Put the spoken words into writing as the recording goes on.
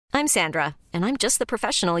I'm Sandra, and I'm just the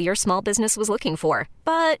professional your small business was looking for.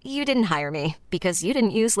 But you didn't hire me because you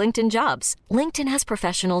didn't use LinkedIn Jobs. LinkedIn has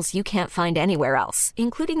professionals you can't find anywhere else,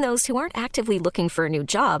 including those who aren't actively looking for a new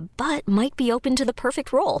job, but might be open to the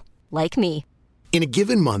perfect role, like me. In a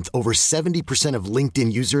given month, over 70% of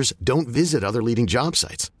LinkedIn users don't visit other leading job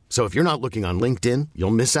sites. So if you're not looking on LinkedIn,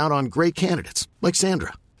 you'll miss out on great candidates like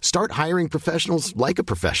Sandra. Start hiring professionals like a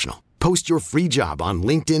professional. Post your free job on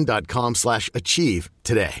linkedin.com/achieve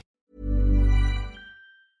today.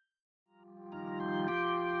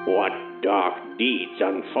 What dark deeds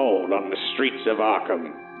unfold on the streets of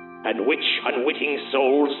Arkham? And which unwitting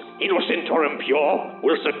souls, innocent or impure,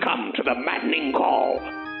 will succumb to the maddening call?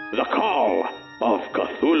 The call of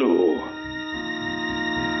Cthulhu.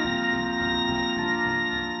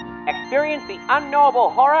 Experience the unknowable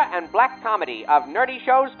horror and black comedy of Nerdy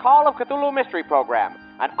Show's Call of Cthulhu Mystery Program,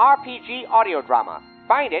 an RPG audio drama.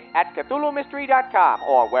 Find it at CthulhuMystery.com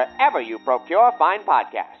or wherever you procure fine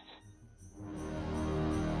podcasts.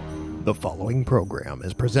 The following program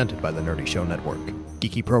is presented by the Nerdy Show Network,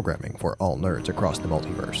 geeky programming for all nerds across the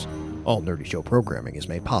multiverse. All Nerdy Show programming is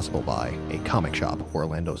made possible by A Comic Shop,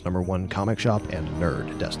 Orlando's #1 comic shop and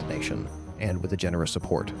nerd destination, and with the generous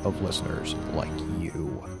support of listeners like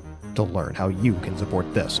you. To learn how you can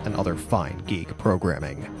support this and other fine geek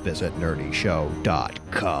programming, visit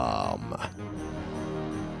nerdyshow.com.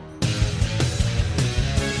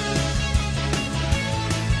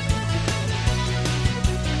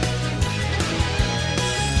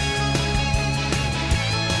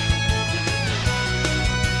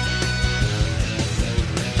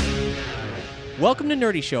 Welcome to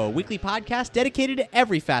Nerdy Show, a weekly podcast dedicated to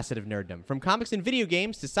every facet of nerddom, from comics and video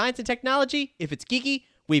games to science and technology. If it's geeky,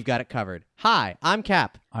 we've got it covered. Hi, I'm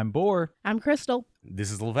Cap. I'm Boar. I'm Crystal. This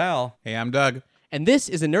is Laval. Hey, I'm Doug. And this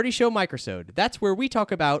is a Nerdy Show microsode. That's where we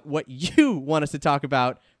talk about what you want us to talk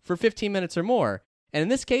about for 15 minutes or more. And in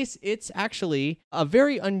this case, it's actually a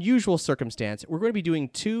very unusual circumstance. We're going to be doing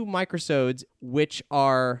two microsodes, which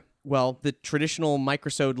are, well, the traditional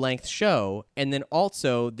microsode length show, and then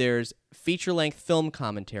also there's feature-length film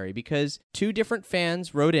commentary, because two different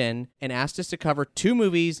fans wrote in and asked us to cover two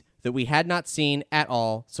movies that we had not seen at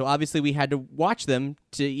all. So obviously we had to watch them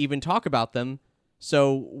to even talk about them.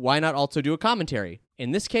 So why not also do a commentary?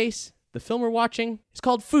 In this case, the film we're watching is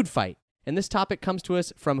called Food Fight, and this topic comes to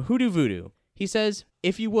us from Hoodoo Voodoo. He says,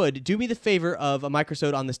 if you would, do me the favor of a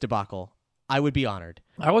microsode on this debacle. I would be honored.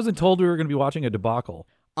 I wasn't told we were going to be watching a debacle.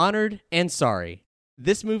 Honored and sorry.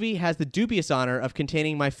 This movie has the dubious honor of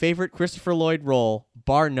containing my favorite Christopher Lloyd role,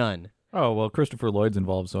 bar none. Oh, well, Christopher Lloyd's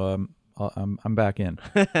involved, so I'm back in.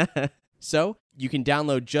 So, you can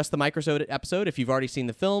download just the microsode episode if you've already seen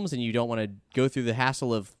the films and you don't want to go through the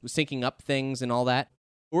hassle of syncing up things and all that.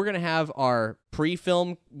 We're going to have our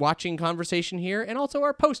pre-film watching conversation here and also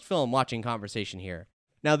our post-film watching conversation here.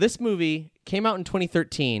 Now, this movie came out in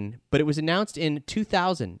 2013, but it was announced in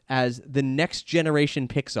 2000 as the next generation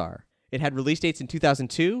Pixar. It had release dates in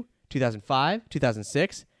 2002, 2005,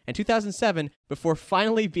 2006, and 2007 before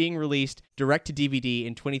finally being released direct to DVD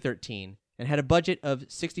in 2013, and had a budget of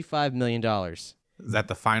 $65 million. Is that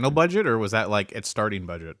the final budget, or was that like its starting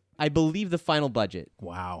budget? I believe the final budget.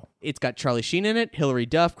 Wow. It's got Charlie Sheen in it, Hilary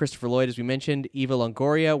Duff, Christopher Lloyd, as we mentioned, Eva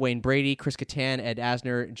Longoria, Wayne Brady, Chris Kattan, Ed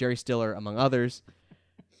Asner, Jerry Stiller, among others.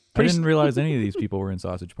 I didn't realize any of these people were in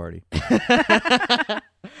Sausage Party.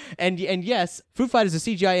 And yes, Food Fight is a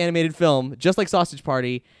CGI animated film, just like Sausage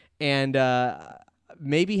Party, and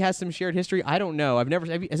maybe has some shared history. I don't know.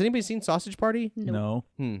 Has anybody seen Sausage Party? No.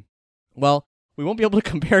 Well, we won't be able to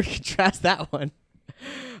compare and contrast that one.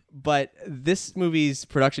 But this movie's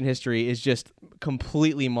production history is just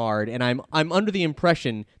completely marred, and I'm under the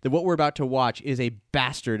impression that what we're about to watch is a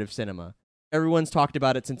bastard of cinema. Everyone's talked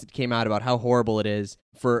about it since it came out, about how horrible it is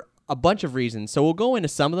for a bunch of reasons. So we'll go into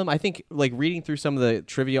some of them. I think, like, reading through some of the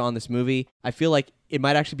trivia on this movie, I feel like it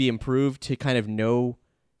might actually be improved to kind of know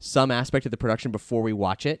some aspect of the production before we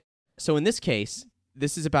watch it. So in this case,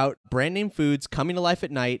 this is about brand name foods coming to life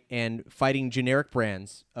at night and fighting generic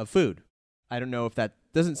brands of food. I don't know if that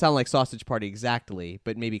doesn't sound like Sausage Party exactly,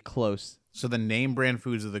 but maybe close. So the name brand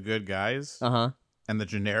foods are the good guys? Uh-huh. And the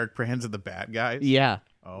generic brands are the bad guys? Yeah.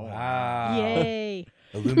 Oh, wow. Yay.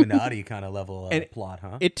 Illuminati kind of level plot,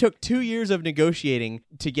 huh? It took 2 years of negotiating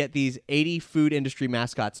to get these 80 food industry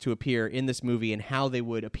mascots to appear in this movie and how they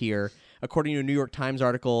would appear. According to a New York Times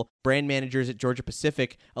article, brand managers at Georgia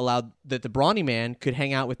Pacific allowed that the Brawny Man could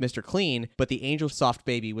hang out with Mr. Clean, but the Angel Soft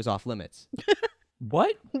Baby was off limits.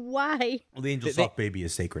 What? Why? Well, the Angel Sock baby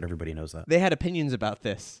is sacred. Everybody knows that. They had opinions about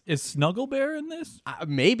this. Is Snuggle Bear in this?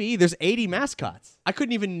 Maybe. There's 80 mascots. I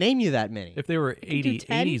couldn't even name you that many. If they were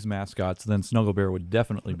 80s mascots, then Snuggle Bear would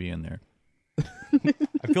definitely be in there.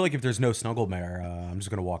 I feel like if there's no Snuggle Bear, I'm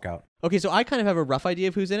just going to walk out. Okay, so I kind of have a rough idea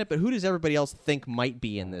of who's in it, but who does everybody else think might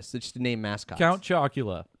be in this? It's just to name mascots. Count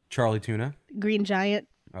Chocula. Charlie Tuna. Green Giant.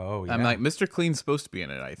 Oh, yeah. I'm like, Mr. Clean's supposed to be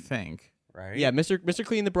in it, I think. Right? Yeah, Mr.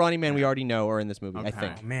 Clean, the Brawny Man, we already know are in this movie, I Okay.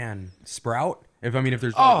 think. Oh, man. Sprout? If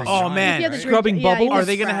there's man. Yeah, Scrubbing yeah, bubbles? Are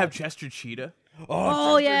they going to Sprout. have Chester Cheetah?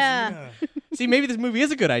 Oh, yeah. See, maybe this movie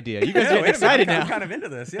is a good idea. You guys Yeah, are wait a excited minute, now. I'm kind of into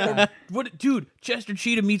this, yeah. What, dude? Chester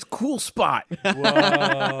Cheetah meets Cool Spot.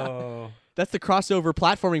 Whoa. That's the crossover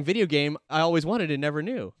platforming video game I always wanted and never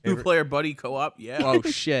knew. 2-player buddy co-op. Yeah. Oh,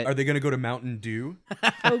 shit. Are they going to go to Mountain Dew?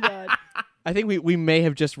 Oh, God. I think we may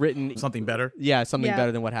have just written... Something better. Yeah, something Yeah.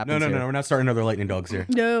 better than what happens No. here. We're not starting another Lightning Dogs here.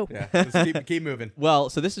 No. Yeah, let's keep moving. Well,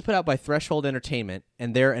 so this is put out by Threshold Entertainment,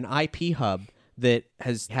 and they're an IP hub that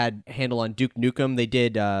has had handle on Duke Nukem. They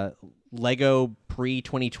did Lego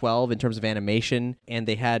pre-2012 in terms of animation, and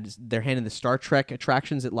they had their hand in the Star Trek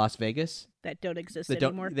attractions at Las Vegas. That don't exist That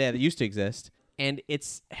anymore. that used to exist. And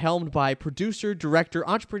it's helmed by producer, director,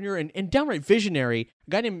 entrepreneur, and downright visionary, a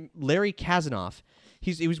guy named Larry Kazanoff.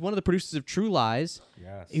 He was one of the producers of True Lies.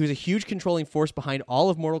 Yes. He was a huge controlling force behind all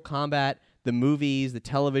of Mortal Kombat, the movies, the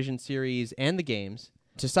television series, and the games.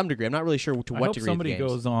 To some degree. I'm not really sure to I what hope degree somebody of the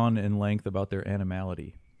games. goes on in length about their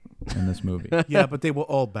animality in this movie. Yeah, but they were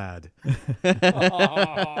all bad.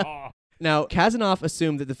 Now, Kazanoff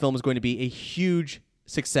assumed that the film was going to be a huge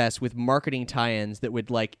success with marketing tie-ins that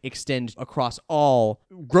would extend across all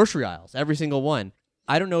grocery aisles, every single one.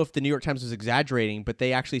 I don't know if the New York Times was exaggerating, but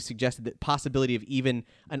they actually suggested the possibility of even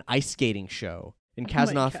an ice skating show. And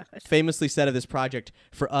Kazanoff God. famously said of this project,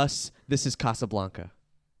 "For us, this is Casablanca."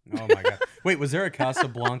 Oh, my God. Wait, was there a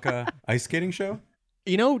Casablanca ice skating show?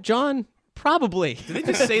 You know, John, probably. Did they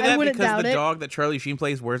just say I that wouldn't because doubt the it. dog that Charlie Sheen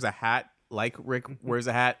plays wears a hat, like Rick wears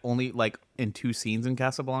a hat, only in 2 scenes in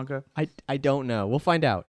Casablanca? I don't know. We'll find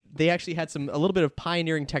out. They actually had a little bit of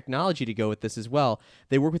pioneering technology to go with this as well.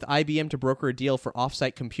 They worked with IBM to broker a deal for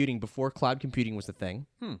off-site computing before cloud computing was the thing.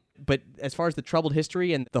 But as far as the troubled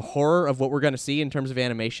history and the horror of what we're going to see in terms of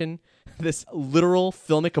animation, this literal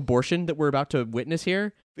filmic abortion that we're about to witness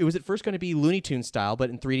here, it was at first going to be Looney Tunes style, but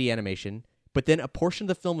in 3D animation. But then a portion of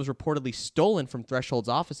the film was reportedly stolen from Threshold's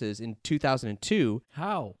offices in 2002.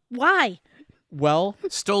 How? Why? Well,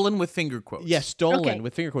 Stolen with finger quotes. yes, stolen Okay.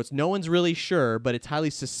 with finger quotes. No one's really sure, but it's highly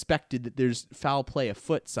suspected that there's foul play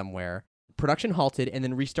afoot somewhere. Production halted and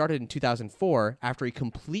then restarted in 2004 after a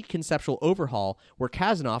complete conceptual overhaul where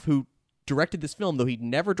Kazanoff, who directed this film, though he'd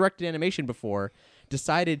never directed animation before,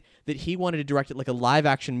 decided that he wanted to direct it like a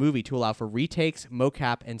live-action movie to allow for retakes,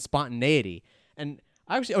 mocap, and spontaneity. And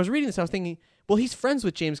I was reading this, I was thinking, well, he's friends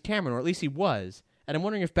with James Cameron, or at least he was. And I'm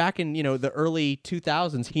wondering if back in, the early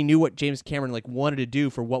 2000s, he knew what James Cameron wanted to do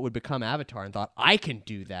for what would become Avatar and thought, I can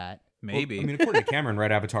do that. Maybe. Well, according to Cameron,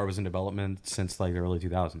 right, Avatar was in development since the early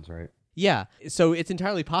 2000s, right? Yeah, so it's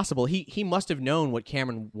entirely possible. He must have known what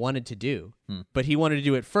Cameron wanted to do, but he wanted to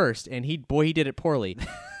do it first, and he did it poorly.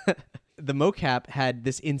 The mocap had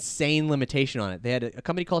this insane limitation on it. They had a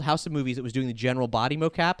company called House of Movies that was doing the general body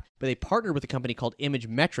mocap, but they partnered with a company called Image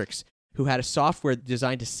Metrics, who had a software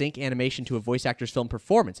designed to sync animation to a voice actor's film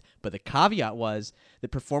performance. But the caveat was that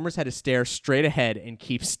performers had to stare straight ahead and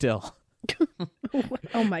keep still.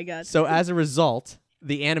 Oh, my God. So as a result,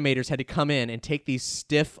 the animators had to come in and take these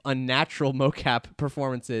stiff, unnatural mocap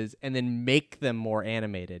performances and then make them more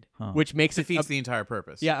animated, which makes it defeats the entire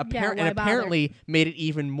purpose. yeah, why and bother? apparently made it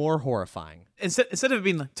even more horrifying. Instead of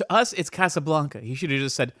being like, to us, it's Casablanca, he should have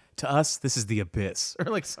just said, to us, this is the abyss.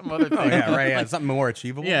 Or some other thing. Oh, yeah, right, yeah. Something more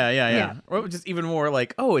achievable. Yeah. Or just even more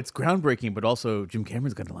it's groundbreaking, but also Jim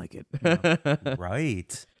Cameron's going to like it.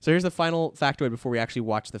 Right. So here's the final factoid before we actually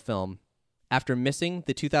watch the film. After missing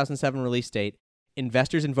the 2007 release date,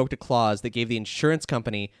 investors invoked a clause that gave the insurance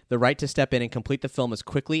company the right to step in and complete the film as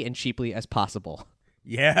quickly and cheaply as possible.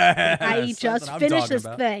 Yeah. I just finished this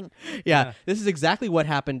thing. Yeah, this is exactly what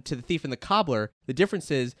happened to The Thief and the Cobbler. The difference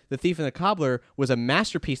is The Thief and the Cobbler was a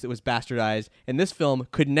masterpiece that was bastardized, and this film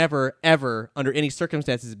could never, ever, under any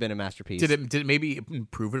circumstances, have been a masterpiece. Did it maybe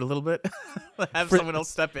improve it a little bit? Have someone else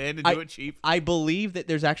step in and do it cheap? I believe that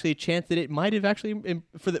there's actually a chance that it might have actually,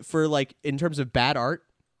 in terms of bad art,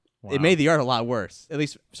 it made the art a lot worse. At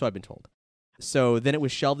least, so I've been told. So then it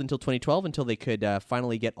was shelved until 2012 until they could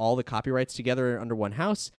finally get all the copyrights together under one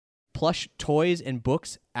house. Plush toys and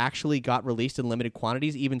books actually got released in limited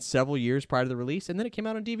quantities even several years prior to the release, and then it came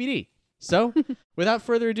out on DVD. So, without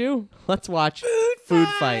further ado, let's watch Food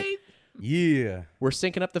Fight. Yeah. We're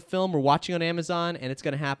syncing up the film. We're watching on Amazon, and it's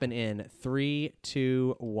going to happen in 3,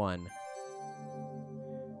 2, 1.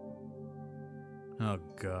 Oh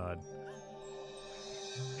God.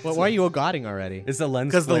 Well, why are you oh-godding already? It's the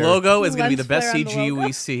lens Because the flare. logo is going to be the Lens best flare on the CG logo.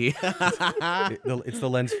 we see. It's the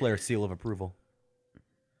lens flare seal of approval.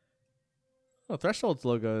 Well, Threshold's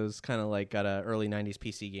logo is kind of like got a early 90s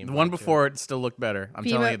PC game. The one vibe to it. before it still looked better. I'm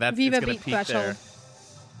telling you, that's Viva it's going beat to peak there. Threshold.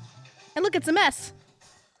 And look, it's a mess.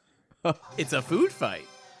 It's a food fight.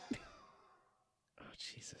 Oh,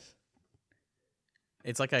 Jesus.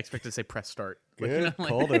 It's like I expected to say press start. Good.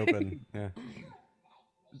 Cold open. Yeah.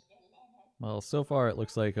 Well, so far it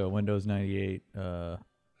looks like a Windows 98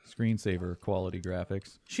 screensaver quality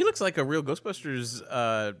graphics. She looks like a real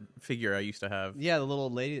Ghostbusters figure I used to have. Yeah, the little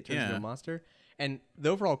lady that turns into Yeah. a monster. And the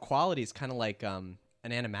overall quality is kind of like an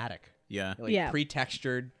animatic. Yeah. Like Yeah.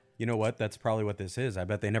 pre-textured. You know what? That's probably what this is. I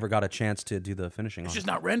bet they never got a chance to do the finishing It's on just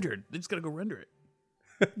it. not rendered. They just got to go render it.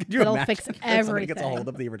 Could you It'll imagine fix if somebody gets a everything. hold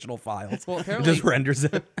of the original files? Well, and apparently... just renders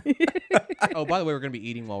it. Oh, by the way, we're going to be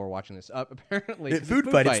eating while we're watching this. Apparently... it's a Food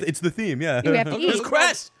fight. It's the theme, yeah. We have to Look eat. at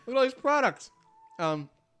Crest! Look at all these products. You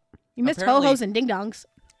missed apparently- ho-hos and ding-dongs.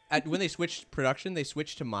 When they switched production, they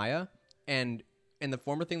switched to Maya, and in the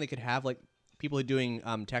former thing, they could have like people doing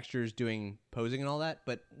textures, doing posing and all that.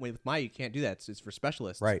 But with Maya, you can't do that. It's for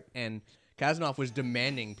specialists, Right. And Kazanov was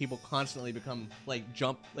demanding people constantly become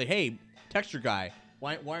hey, texture guy,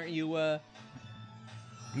 why aren't you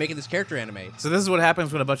making this character animate? So this is what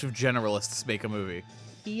happens when a bunch of generalists make a movie.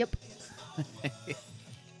 Yep.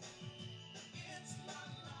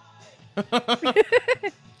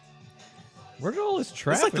 Where did all this It's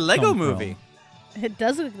traffic like the Lego come movie. from? It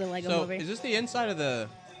does look like the Lego So movie. is this the inside of the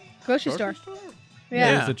Grocery store. Yeah,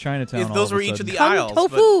 Yeah. there's a Chinatown. all Those of were a each of sudden. the Kung aisles,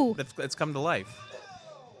 tofu. but it's come to life.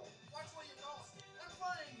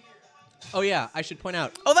 Oh yeah, I should point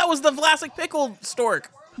out Oh, that was the Vlasic Pickle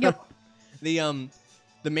stork. Yep. the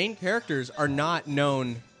main characters are not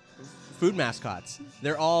known food mascots.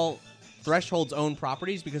 They're all Threshold's own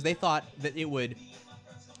properties because they thought that it would.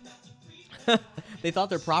 They thought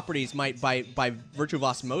their properties might, by virtue of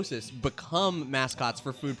osmosis, become mascots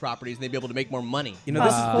for food properties, and they'd be able to make more money. You know,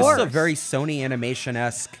 this is a course. very Sony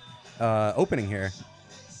animation-esque opening here.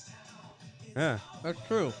 Yeah. That's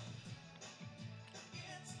true.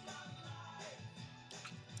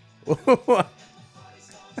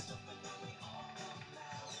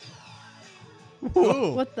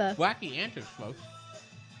 Ooh, What the? wacky antics, folks.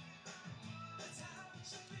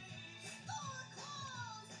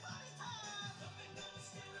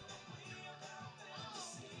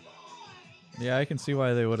 Yeah, I can see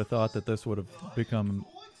why they would have thought that this would have become.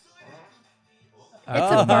 It's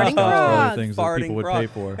a farting frog. Things that Farting people would frog. pay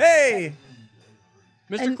for. Hey!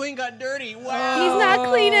 Mr. And- Clean got dirty. Wow. He's not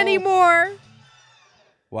clean anymore.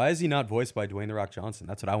 Why is he not voiced by Dwayne The Rock Johnson?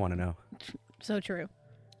 That's what I want to know. So true.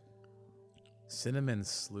 Cinnamon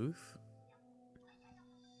Sleuth?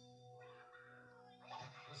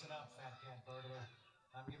 Listen up, fat cat burglar.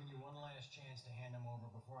 I'm giving you one last chance to hand them over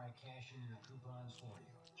before I cash in your coupons for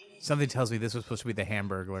you. Something tells me this was supposed to be the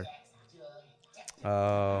Hamburglar.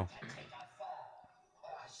 Oh.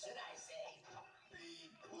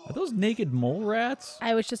 Are those naked mole rats?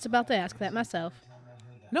 I was just about to ask that myself.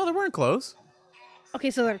 No, they weren't clothes. Okay,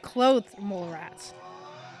 so they're clothed mole rats.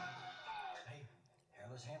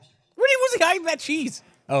 Hairless hamster. Where was he hiding that cheese?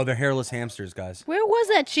 Oh, they're hairless hamsters, guys. Where was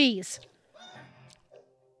that cheese?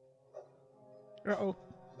 Uh-oh.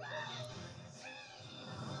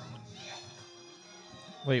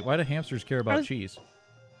 Wait, why do hamsters care about cheese?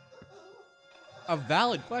 A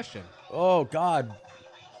valid question. Oh, God.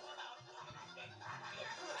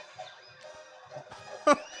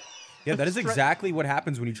 Yeah, that is exactly what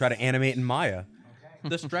happens when you try to animate in Maya.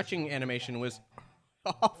 The stretching animation was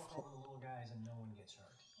awful. The little guys and no one gets hurt.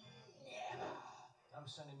 I'm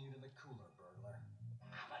sending you to the cooler, burglar.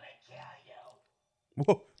 I'm gonna kill you.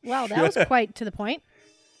 Whoa. Wow, that was quite to the point.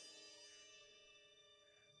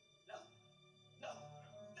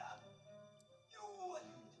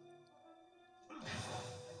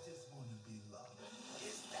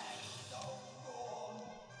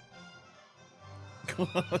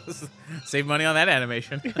 Save money on that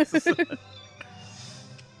animation.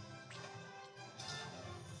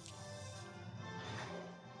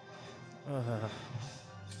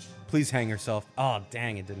 Please hang yourself. Oh,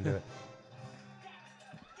 dang, it didn't do it.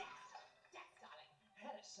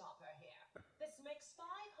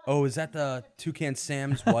 Oh, is that the Toucan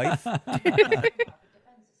Sam's wife? What's your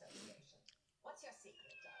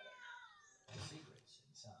secret, darling? The secret's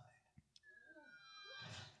inside.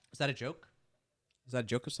 Is that a joke? Is that a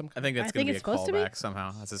joke of some I kind? think that's I going think to be a it's supposed to be. callback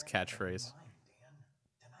somehow. That's his catchphrase. Dan.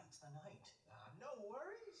 Tonight's the night.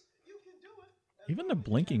 Even the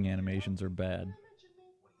blinking animations are bad.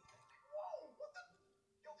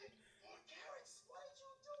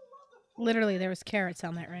 Literally, there was carrots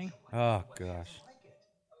on that ring. Oh gosh.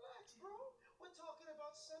 Relax, bro. We're talking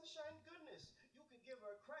about sunshine goodness. You could give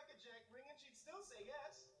her a Cracker Jack ring and she'd still say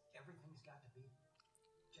yes. Everything's got to be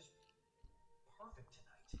just perfect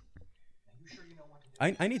tonight. Now you sure you know what to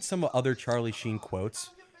do? I need some other Charlie Sheen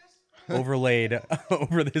quotes overlaid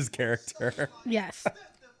over this character. Yes.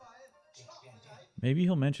 Maybe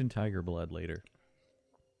he'll mention Tiger Blood later.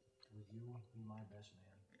 With you, be my best man.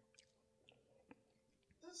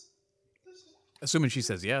 Assuming she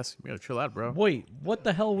says yes. You gotta chill out, bro. Wait, what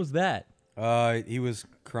the hell was that? He was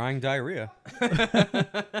crying diarrhea.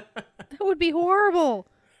 That would be horrible.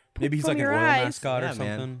 Maybe he's from like an your oil eyes. mascot or Yeah,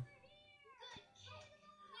 man. something.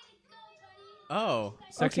 Oh,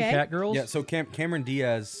 Sexy Okay. cat girls? Yeah, so Cameron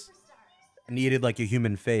Diaz needed like a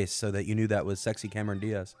human face so that you knew that was sexy Cameron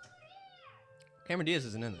Diaz. Cameron Diaz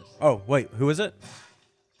isn't in this. Oh, wait, who is it?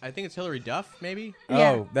 I think it's Hillary Duff, maybe.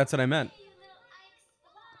 Yeah. Oh, that's what I meant.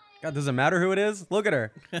 God, does it matter who it is? Look at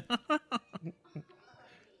her.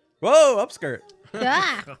 Whoa, upskirt.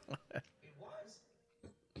 Ah. Of course.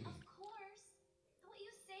 Don't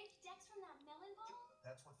you save Dex from that melon ball?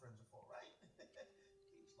 That's what friends are for, right?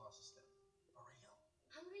 He's lost a step. Oreo.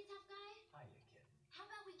 Hungry, tough guy? Hiya, kid. How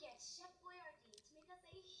about we get Chef Boyardee to make us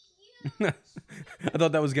a huge... I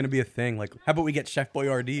thought that was going to be a thing. Like, how about we get Chef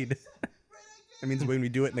Boyardee? That means when we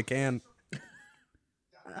do it in the can. See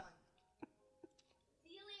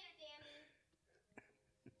you later, Danny.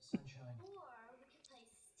 Sunshine. Or we could play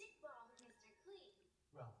stickball with Mr. Clean.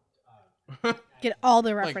 Well, Get all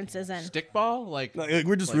the references in. Stickball, like Like,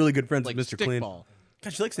 we're just really good friends like with Mr. Clean. stickball.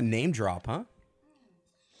 God, she likes to name drop, huh? Let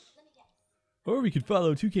me guess. Or we could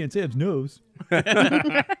follow Toucan Sam's nose.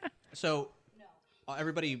 So,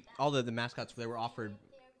 everybody, all the mascots, they were offered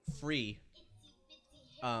free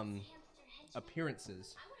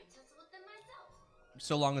appearances, I want to tussle with them myself.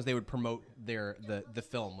 so long as they would promote the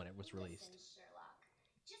film when it was released. Sherlock.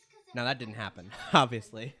 Just 'cause Now that didn't happen,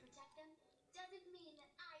 obviously. protect them doesn't mean that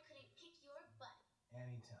I couldn't kick your butt.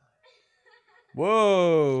 anytime.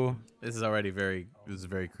 Whoa. This is already very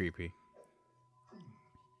creepy. It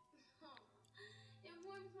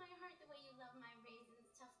warms my heart the way you love my raisins,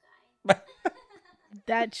 tough guy.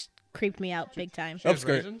 That creeped me out big time. She has Upskirt.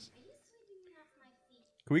 raisins? Are you sweeping me off my feet?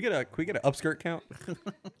 Can we get an upskirt count?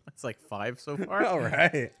 It's like 5 so far. All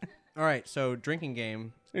right. All right, so drinking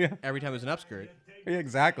game. Yeah. Every time there's an upskirt. Yeah,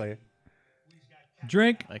 exactly.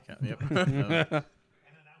 Drink. I can't. Yep. And an outstanding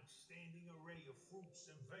array of fruits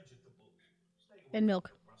and vegetables. Stay away And milk.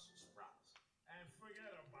 from the Brussels sprouts. And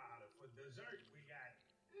forget about it. For dessert, we got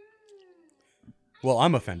Well,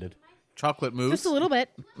 I'm offended. Chocolate mousse. Just a little bit.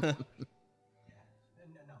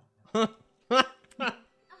 no.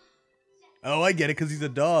 Oh, I get it, because he's a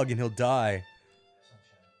dog and he'll die.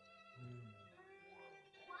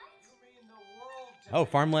 Oh,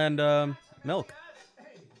 farmland milk. Hey,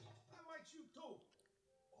 I like you too.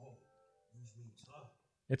 Oh, use me tough.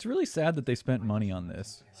 It's really sad that they spent money on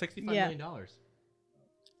this. $65 Yeah. million. I do feel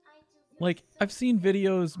Like, I've seen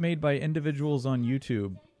videos made by individuals on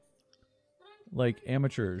YouTube, like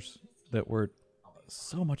amateurs, that were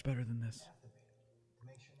so much better than this.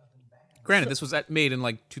 Granted, this was made in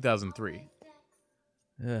like 2003.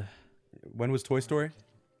 Ugh. When was Toy Story?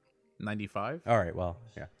 95? All right, well,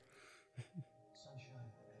 yeah.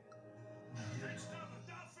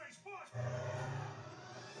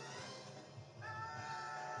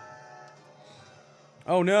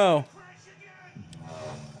 Oh, no.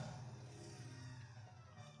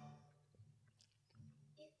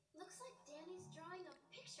 It looks like Danny's drawing a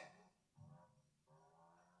picture.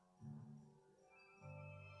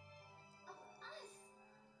 Of us.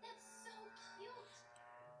 That's so cute.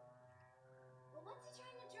 Well, what's he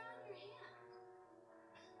trying to draw in your hand?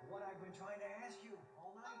 What I've been trying to ask you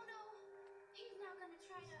all night. Oh no. He's now gonna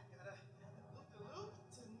try to. Gotta loop the loop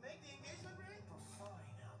to make the engagement ring? For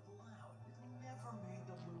crying out loud. You never made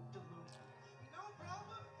the loop the loop. No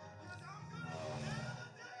problem, because I'm gonna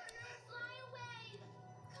Fly away.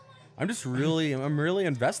 Come on. I'm really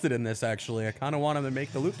invested in this, actually. I kind of want him to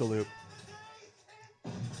make the loop-de-loop.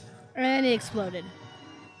 And it exploded.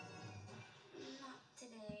 Not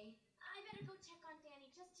today. I better go check on Danny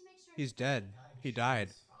just to make sure. He's dead. He died.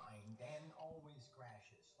 fine. Dan always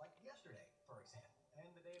crashes. Like yesterday, for example. And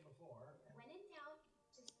the day before. When in doubt,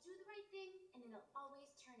 just do the right thing and it'll always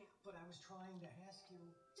turn out. But I was trying to ask you.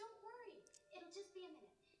 Don't worry. It'll just be a minute.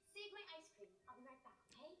 Save my ice cream. I'll be right back,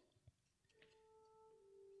 okay?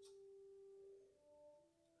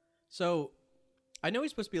 So, I know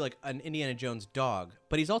he's supposed to be like an Indiana Jones dog,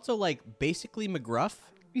 but he's also like basically McGruff.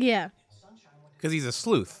 Yeah. Because he's a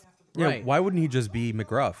sleuth. Yeah, Right. why wouldn't he just be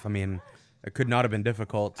McGruff? I mean, it could not have been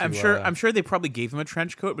difficult. To, I'm sure they probably gave him a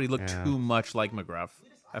trench coat, but he looked Yeah. too much like McGruff.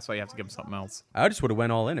 That's why you have to give him something else. I just would have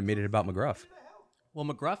went all in and made it about McGruff. Well,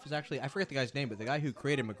 McGruff is actually, I forget the guy's name, but the guy who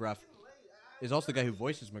created McGruff is also the guy who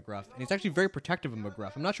voices McGruff. And he's actually very protective of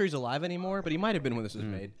McGruff. I'm not sure he's alive anymore, but he might have been when this was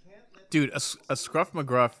made. Dude, a Scruff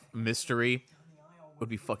McGruff mystery would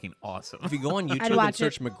be fucking awesome. If you go on I'd YouTube and watch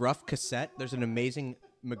search McGruff cassette, there's an amazing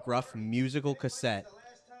McGruff musical cassette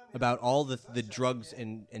about all the drugs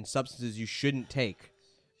and substances you shouldn't take.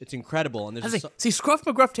 It's incredible. And there's See, Scruff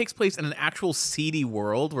McGruff takes place in an actual seedy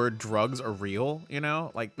world where drugs are real, you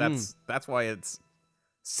know? Like, that's why it's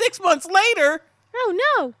 6 months later.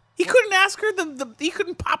 Oh no! He couldn't ask her he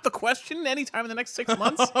couldn't pop the question anytime in the next 6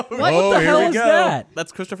 months. What the here hell we is go. that?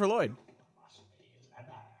 That's Christopher Lloyd.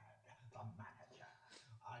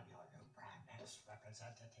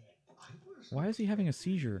 Why is he having a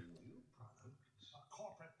seizure?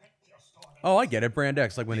 Oh, I get it. Brand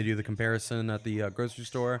X, like when they do the comparison at the grocery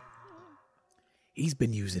store. He's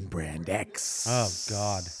been using Brand X. Oh,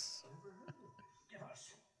 God.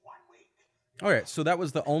 All right, so that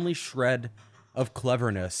was the only shred of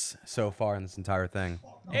cleverness so far in this entire thing.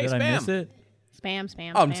 Hey, Did spam. I miss it?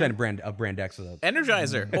 Spam. Oh, I'm spam. saying Brand X.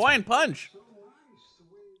 Energizer. Hawaiian Punch.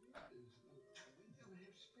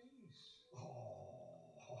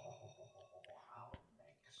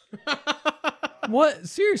 What?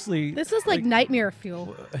 Seriously? This is like nightmare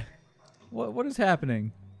fuel. What is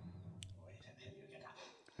happening?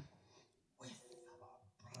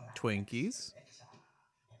 Twinkies.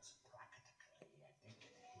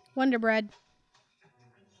 Wonder Bread.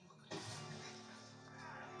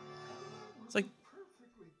 It's like,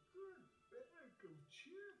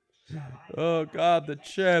 Oh, God, the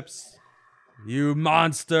chips. You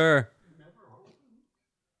monster.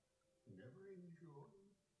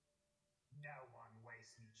 No one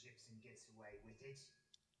wastes some chips and gets away with it.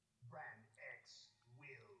 Brand X will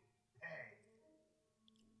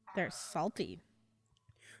pay. They're salty.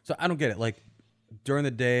 So I don't get it. Like, during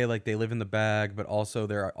the day, like, they live in the bag, but also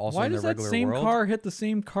they're also Why in does their that regular same world. car hit the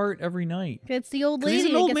same cart every night? It's the old 'cause lady. he's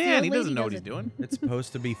an I old guess the man. old He doesn't lady know what does he's it. doing. It's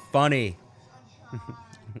supposed to be funny.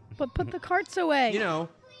 But put the carts away. you know,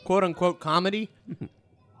 quote unquote comedy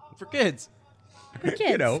for kids. For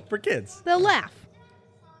kids. You know, for kids. They'll laugh.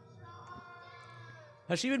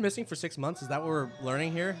 Has she been missing for 6 months? Is that what we're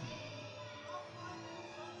learning here?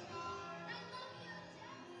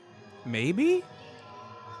 maybe?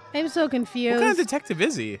 I'm so confused. What kind of detective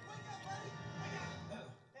is he?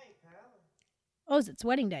 Oh, it's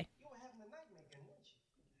wedding day. You were having a nightmare again, weren't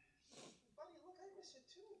you? Buddy, look, I miss you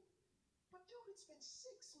too. But dude, it's been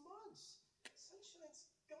 6 months. Sunshine's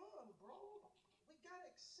gone, bro. We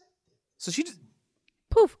gotta accept it. So she just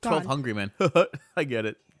Poof, 12 gone. Hungry Men. I get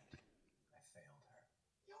it. I failed her.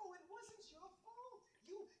 Yo, it wasn't your fault.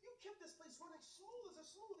 You kept this place running smooth as a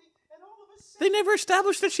smoothie, and all of a sudden, They never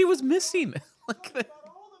established that she was missing. Like, about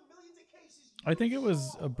all the millions of cases you I think it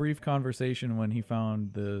was a brief conversation when he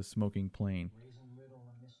found the smoking plane.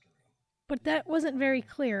 But that wasn't very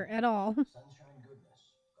clear at all. Sunshine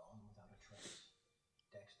goodness, gone without a trace.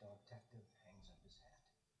 Dexter detective hangs up his hat.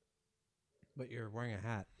 But you're wearing a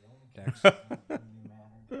hat, Dex.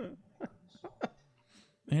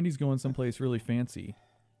 And he's going someplace really fancy.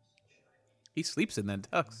 he sleeps in that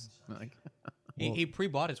tux. Like, He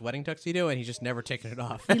pre-bought his wedding tuxedo and he's just never taken it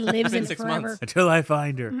off. He lives It's been in it 6 forever. months. until I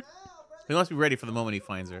find her. He must be ready for the moment he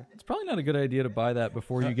finds her. It's probably not a good idea to buy that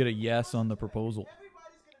before you get a yes on the proposal.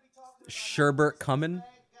 Sherbert Cumin?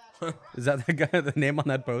 Is that the guy, the name on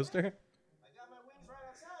that poster?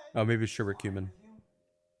 Oh, maybe it's Sherbert Cumin.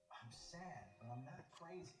 I'm sad, but I'm not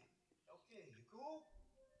crazy. Okay, you cool?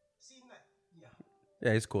 See you tonight. Yeah.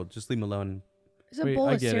 Yeah, he's cool. Just leave him alone. There's a Wait, bowl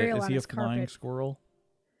I of get it. cereal Is on he a his flying carpet. squirrel?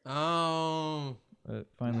 Oh.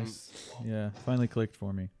 Finally clicked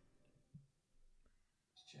for me.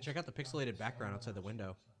 Check out the pixelated background outside the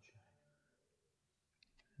window.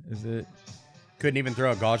 Is it? Couldn't even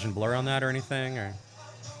throw a Gaussian blur on that or anything, or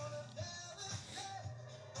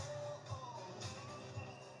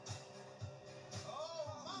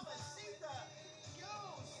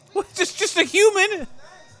What? Just a human?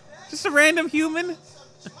 Just a random human?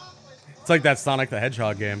 it's like that Sonic the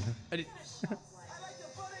Hedgehog game.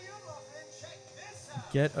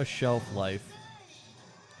 Get a shelf life.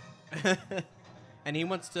 And he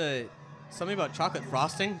wants to something about chocolate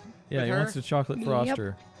frosting. Yeah, with he her? wants a chocolate Yep.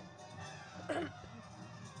 froster.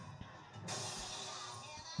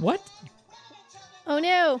 What? Oh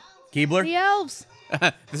no, Keebler? the elves.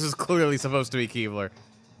 This is clearly supposed to be Keebler.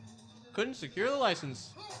 Couldn't secure the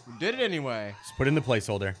license. We did it anyway. Just put in the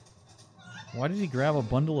placeholder. Why did he grab a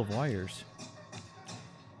bundle of wires?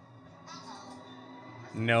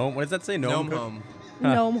 No, what does that say? Gnome Cook? home.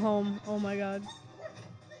 Gnome home. Oh my god.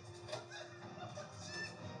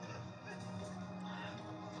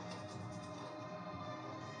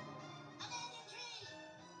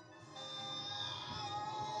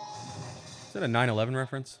 Is that a 9/11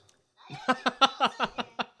 reference?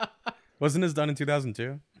 Wasn't this done in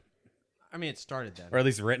 2002? I mean, it started then. Or at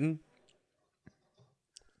least written?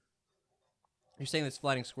 You're saying this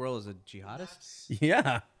flying squirrel is a jihadist?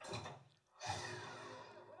 Yeah.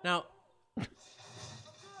 Now,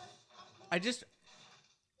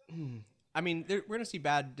 I mean, we're going to see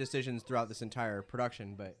bad decisions throughout this entire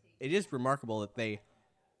production, but it is remarkable that they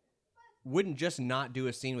wouldn't just not do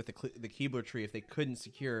a scene with the Keebler tree if they couldn't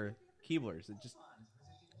secure Keeblers. It just...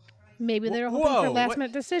 Maybe they were hoping for a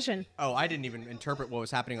last-minute decision. Oh, I didn't even interpret what was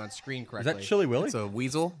happening on screen correctly. Is that Chili Willy? It's a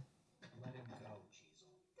weasel.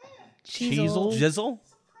 Cheezel. Jizzle?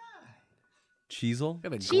 Cheezel?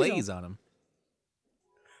 Got a glaze on him.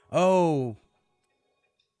 Oh.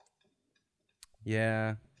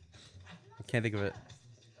 Yeah. I can't think of it.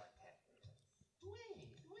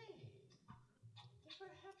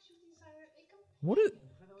 What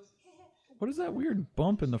is that weird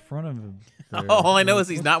bump in the front of him? there? All I know is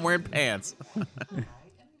he's not wearing pants.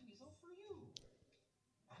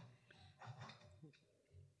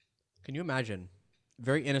 Can you imagine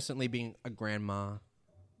very innocently being a grandma,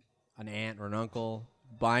 an aunt, or an uncle,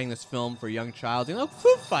 buying this film for a young child? You know,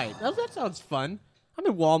 food fight. Oh, that sounds fun. I'm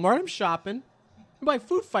in Walmart. I'm shopping. I buy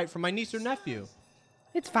food fight for my niece or nephew.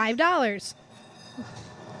 It's $5.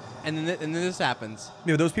 And then this happens.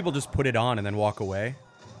 You know, those people just put it on and then walk away.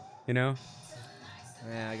 You know?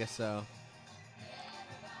 Yeah, I guess so.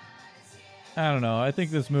 I don't know. I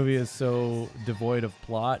think this movie is so devoid of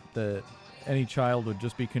plot that any child would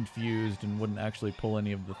just be confused and wouldn't actually pull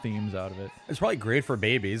any of the themes out of it. It's probably great for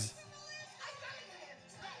babies.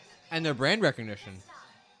 And their brand recognition.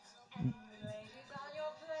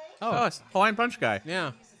 Oh, it's Hawaiian Punch guy.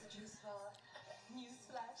 Yeah.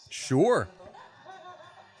 Sure.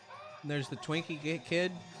 And there's the Twinkie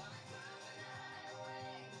kid.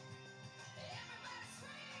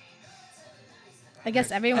 I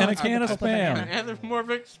guess everyone. And a can of Spam. And the more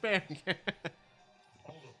big Spam.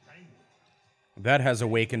 That has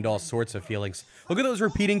awakened all sorts of feelings. Look at those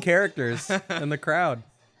repeating characters in the crowd.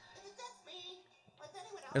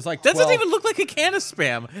 It's like That 12. doesn't even look like a can of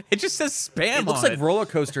Spam. It just says Spam It looks on like Roller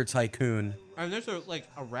Coaster Tycoon. And there's a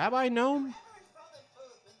rabbi gnome.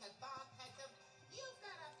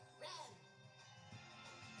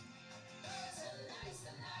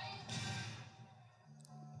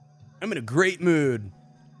 I'm in a great mood.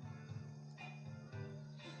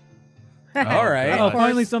 All right. Oh,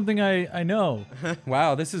 finally something I know.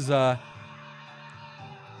 Wow, this is kind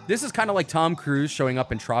of like Tom Cruise showing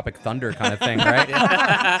up in Tropic Thunder kind of thing, right?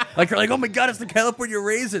 Like you're like, oh my god, it's the California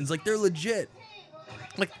Raisins. Like they're legit.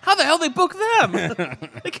 Like, how the hell they book them?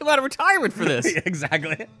 They came out of retirement for this.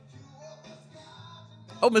 Exactly.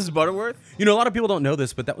 Oh, Mrs. Butterworth? You know, a lot of people don't know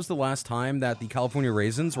this, but that was the last time that the California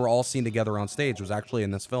Raisins were all seen together on stage. It was actually in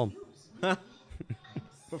this film.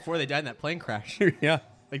 Before they died in that plane crash. Yeah.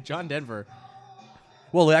 Like John Denver.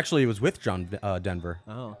 Well, actually, it was with John Denver.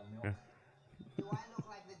 Oh.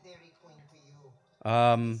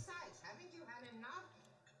 Yeah.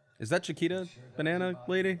 Is that Chiquita Banana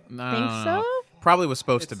Lady? No. Think so? Probably was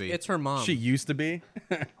supposed to be. It's her mom. She used to be.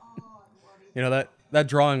 You know, that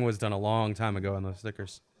drawing was done a long time ago on those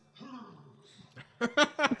stickers.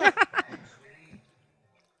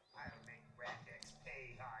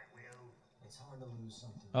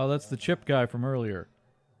 Oh, that's the chip guy from earlier.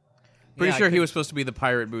 Pretty Yeah, sure I he could- was supposed to be the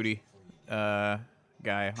pirate booty guy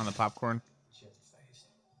on the popcorn.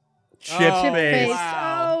 Chip Chip face. face.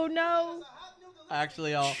 Wow. Oh no.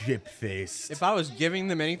 Actually, Chip face. if I was giving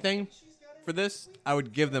them anything for this, I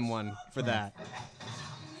would give them one for that.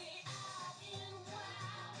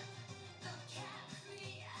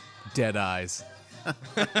 Dead eyes.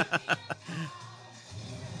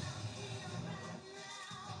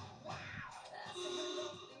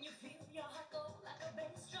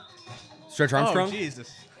 Stretch Armstrong? Oh, Jesus.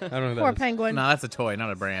 I don't know who that Poor is. penguin. No, that's a toy,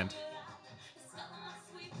 not a brand.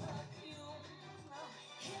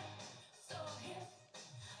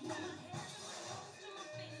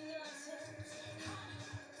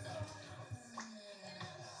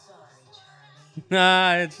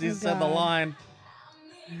 Nah, she Oh, said the God. line.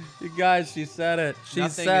 You guys, she said it. She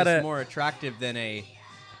Nothing said is it. more attractive than a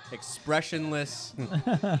expressionless,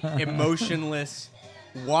 emotionless,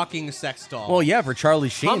 walking sex doll. Well, yeah, for Charlie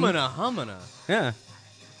Sheen. Humana. Yeah.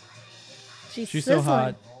 She's so sizzling.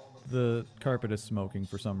 hot, the carpet is smoking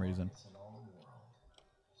for some reason.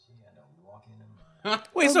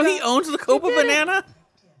 Wait, so he owns the Copa banana?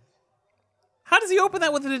 How does he open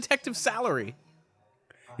that with a detective's salary?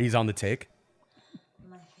 He's on the take.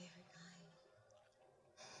 My favorite kind.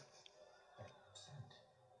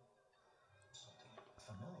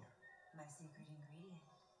 Familiar. My secret ingredient.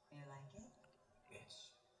 You like it?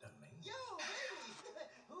 It's amazing. Yo, baby!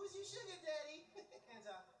 Who's your sugar daddy? And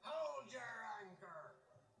hold your anchor.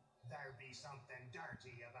 There be something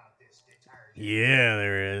dirty about this detergent. Yeah,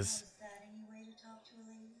 there is. Is that any way to talk to a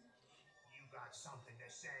lady? You got something to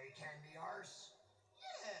say, Candy Arse?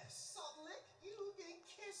 Yes, Salt Lick. You can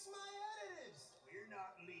kiss my additives. We're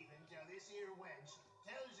not leaving till this here wench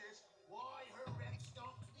tells us why her reps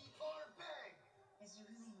don't speak or beg. Is it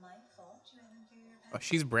really my fault you have inferior Oh,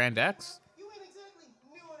 she's Brand X? You ain't exactly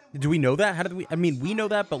new on Do we know that? How did we? I mean, we know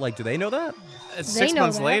that, but like, do they know that? It's They 6 know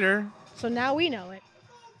months that. later. So now we know it.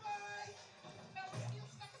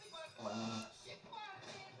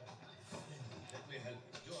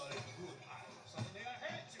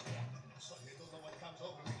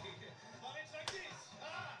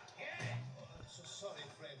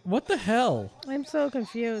 What the hell? I'm so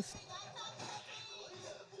confused.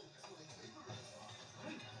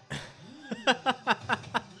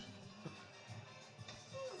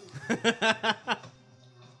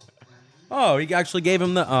 Oh, he actually gave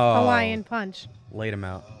him the Hawaiian punch. Laid him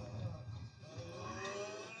out.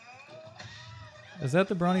 Is that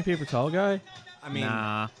the brownie paper towel guy? I mean,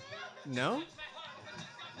 Nah. no?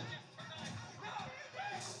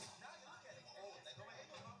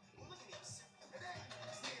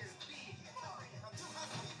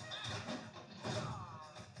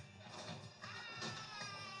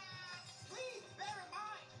 Please bear in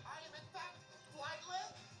mind, I am in fact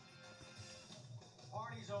flightless.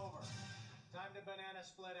 Party's over. Time to banana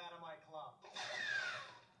split out of my club.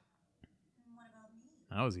 What about me?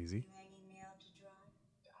 That was easy. You hanging me out to dry?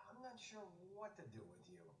 I'm not sure what to do with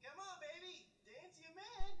you. Come on, baby. Dance your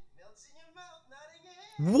man. Melts in your mouth, not in your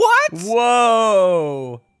head. What?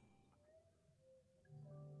 Whoa!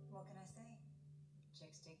 What can I say?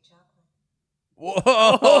 Chicks dig chocolate. Whoa!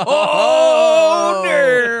 Oh,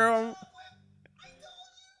 damn.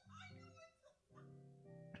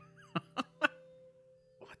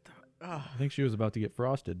 I think she was about to get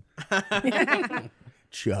frosted.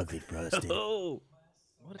 Chocolate frosting. Oh.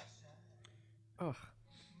 Ugh.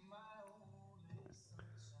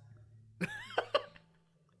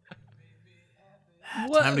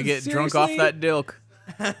 Time to get drunk off that dilk.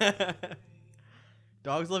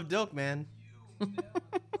 Dogs love Dilk, man.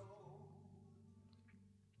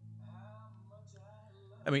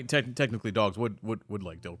 I mean, technically, dogs would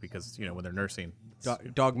like dilk because when they're nursing.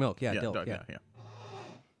 Dog milk, yeah, Dilk, dog, yeah. yeah.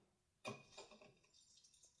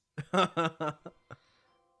 Crying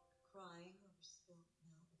over spilled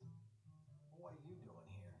milk. What are you doing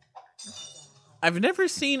here? I've never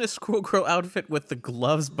seen a Squirrel Girl outfit with the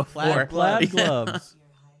gloves before. Plaid Yeah. gloves. Your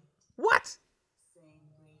height. What? Same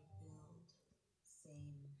great build.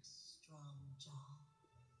 Same strong jaw.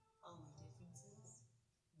 Only difference is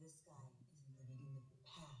this guy is living in the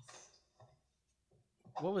past.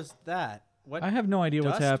 What was that? What? I have no idea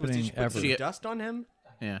what's dust? Was happening she put ever. some dust on him?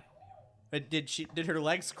 Yeah. Did her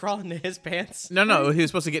legs crawl into his pants? No, he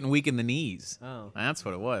was supposed to get weak in the knees. Oh. That's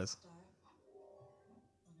what it was. Start on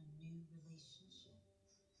a new relationship.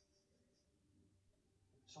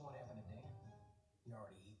 So what happened to Dan? You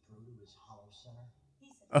already eat through to his hollow center?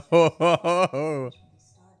 He said Oh. we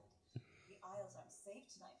started. The aisles aren't safe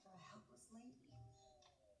tonight for a helpless lady.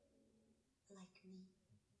 Like me.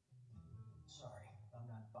 Sorry, I'm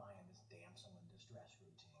not buying this damsel in distress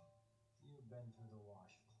routine. You've been through the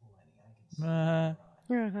wash plenty. I can see Uh,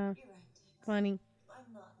 You're Uh-huh. right, Dick. Funny.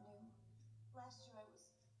 I'm not new. Last year I was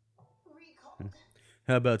recalled.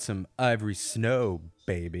 How about some Ivory Snow,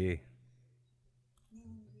 baby? New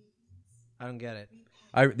ingredients. I don't get it.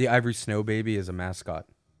 The Ivory Snow baby is a mascot.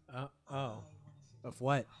 Oh. Of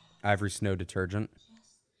what? Ivory Snow detergent.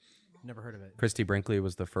 Never heard of it. Christy Brinkley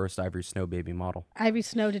was the first Ivory Snow baby model. Ivory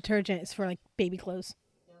Snow detergent is for like baby clothes.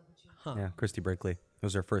 Huh. Yeah, Christy Brinkley. It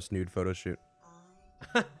was her first nude photo shoot.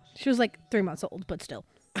 She was like 3 months old, but still.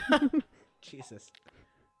 Jesus.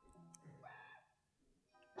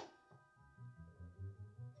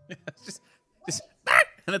 just,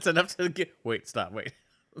 and it's enough to get. Wait, stop. Wait.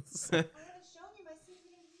 I haven't shown you my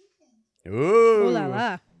secret ingredient. Ooh. Oh la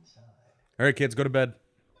la. All right, kids, go to bed.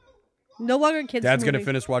 No longer kids. Dad's movie. gonna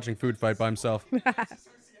finish watching Food Fight by himself.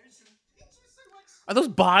 Are those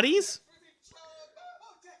bodies?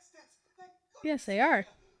 Yes, they are.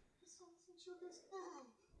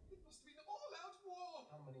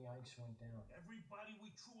 how many Ikes went down. Everybody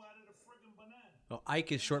we threw out of the friggin' banana. Oh,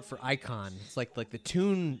 Ike is short for icon. It's like the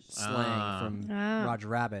tune slang from Ah. Roger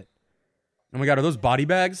Rabbit. Oh my God, are those body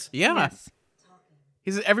bags? Yeah. Yes.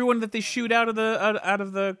 He's everyone that they shoot out of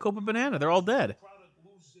the Copa Banana. They're all dead.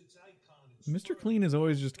 Mr. Clean is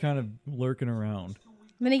always just kind of lurking around.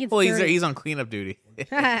 Then he gets Well, dirty. he's on cleanup duty.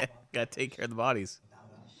 Gotta take care of the bodies.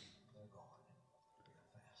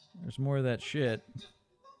 There's more of that shit.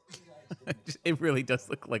 It really does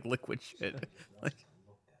look like liquid shit. Like,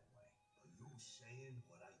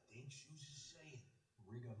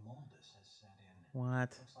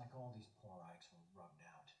 what? Looks like all these poor Ikes were rubbed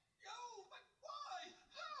out.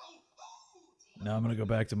 Now I'm gonna go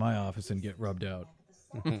back to my office and get rubbed out.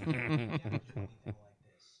 We have to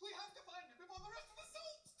find him before the rest of the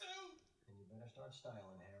souls do. Then you better start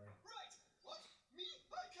styling, Harry. Right. What? Me?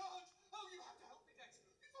 I can't. Oh, you have to help me, Dex,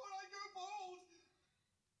 before I go bald.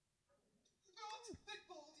 Not that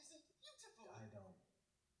bald isn't beautiful. I don't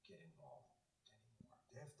get involved anymore.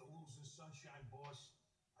 After losing Sunshine, boss,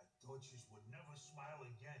 I thought you would never smile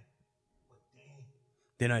again. But damn.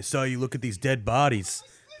 Then I saw you look at these dead bodies.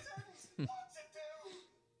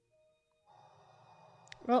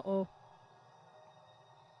 Uh-oh.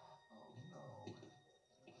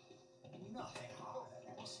 Nothing harder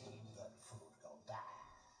than seeing good food go bad.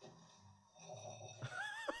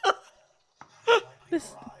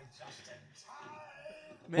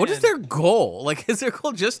 What is their goal? Like, is their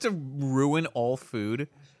goal just to ruin all food?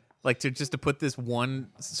 Like, to put this one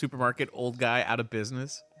supermarket old guy out of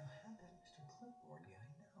business?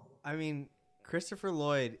 I mean, Christopher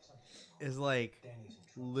Lloyd is like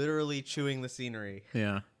literally chewing the scenery.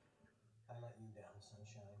 Yeah. I let you down,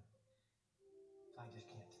 Sunshine. I just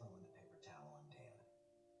can't throw in the paper towel on Dan.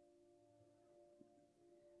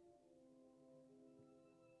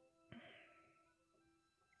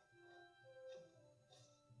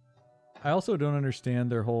 I also don't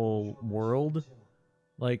understand their whole world.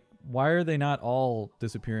 Like, why are they not all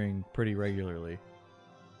disappearing pretty regularly?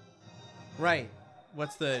 Right.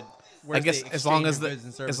 What's the? I Where's guess the as long as exchange of goods and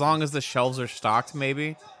as services? long as the shelves are stocked,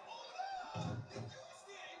 maybe.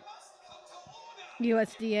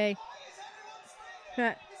 USDA.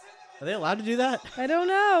 Are they allowed to do that? I don't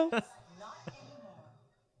know.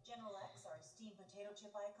 General X, our esteemed potato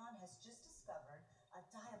chip icon, has just discovered a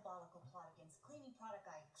diabolical plot against cleaning product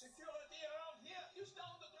Ikes. Security around here. You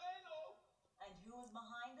stole the Drano. And who is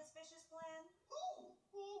behind this vicious plan? Oh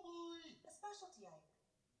boy. A specialty Ike.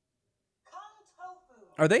 Kung Tofu.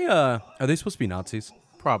 Are they supposed to be Nazis?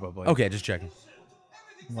 Probably. Okay, just checking.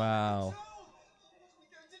 Wow.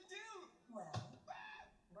 Well,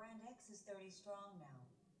 Brand X is 30 strong now.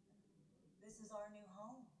 This is our new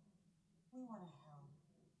home. We want to help.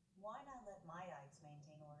 Why not let my Ikes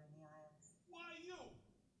maintain order in the aisles? Why you?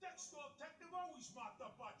 Dexter Detective always mopped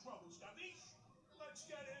up our troubles, Gavish. Let's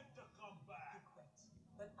get him to come back. Quit.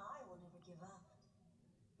 But I will never give up.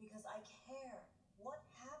 Because I care what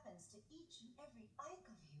happens to each and every Ike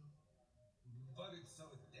of you. But it's so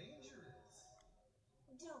dangerous.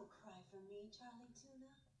 Don't cry for me, Charlie Tuna.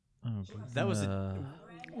 Oh, That was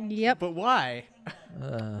Yep. But why?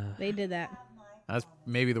 They did that. That's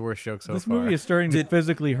maybe the worst joke so this far. movie is starting to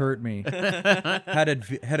physically hurt me. Had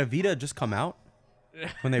Evita just come out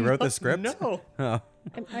when they wrote the script? No. Oh.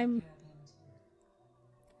 I'm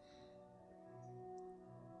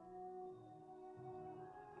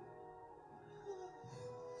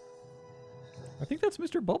I think that's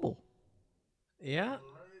Mr. Bubble. Yeah.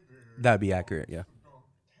 That'd be accurate, yeah.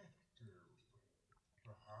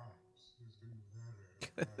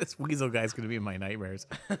 This weasel guy's gonna be in my nightmares.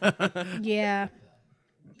 yeah.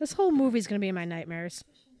 This whole movie's gonna be in my nightmares.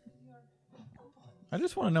 I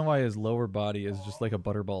just want to know why his lower body is just like a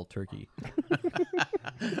butterball turkey.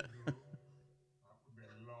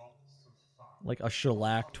 Like a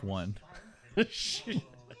shellacked one. You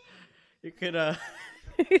could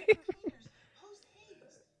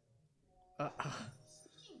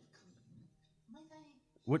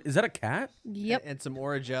What is that? A cat? Yep. and some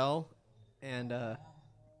Oragel, and now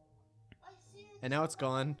it's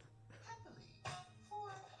gone.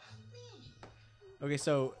 Okay,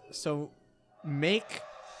 so make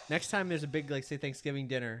next time there's a big, like, say, Thanksgiving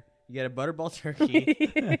dinner, you get a butterball turkey.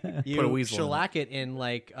 You Put a weasel in it. shellac it in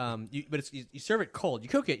like you serve it cold. You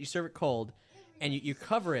cook it, you serve it cold, and you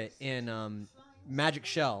cover it in magic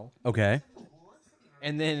shell, Okay.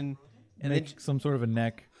 and then Make some sort of a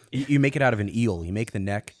neck. You make it out of an eel. You make the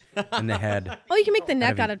neck and the head. Oh, you can make the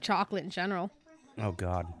neck of out it. of chocolate in general. Oh,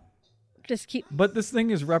 God. Just keep. But this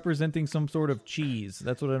thing is representing some sort of cheese.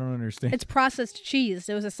 That's what I don't understand. It's processed cheese.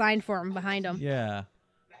 There was a sign for him behind him. Yeah.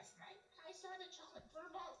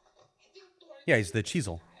 Yeah, he's the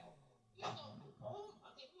Cheezel.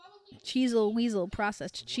 Cheezel Weasel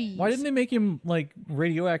processed cheese. Why didn't they make him like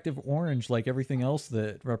radioactive orange like everything else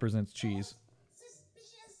that represents cheese?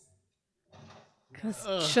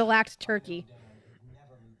 Shellacked turkey.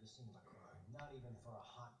 Never leave the scene of a crime, not even for a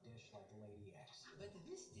hot dish like Lady X. But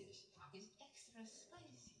this dish is extra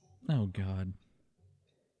spicy. Oh God.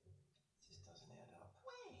 Just doesn't add up.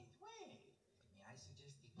 Wait. May I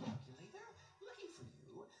suggest the calculator? Lucky for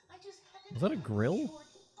you, I just happened Was that a grill?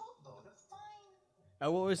 boatload of fine.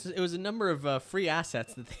 Well, it was a number of free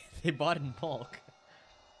assets that they bought in bulk.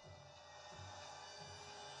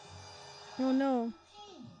 Oh no.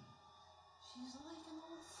 She's like an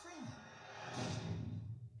old friend.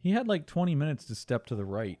 He had like 20 minutes to step to the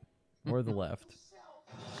right or the left.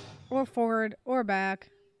 Or forward or back.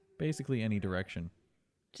 Basically any direction.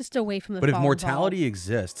 Just away from the But if fallen mortality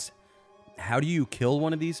exists, how do you kill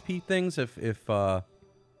one of these things if that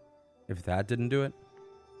didn't do it?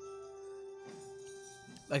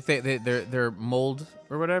 Like they're mold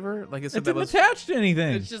or whatever. Like It didn't attach to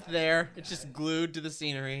anything. It's just there. It's just glued to the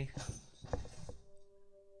scenery.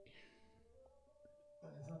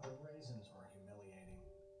 But I thought the raisins were humiliating.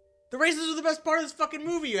 The raisins are the best part of this fucking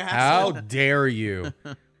movie, you How asshole. dare you?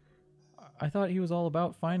 I thought he was all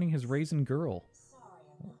about finding his raisin girl.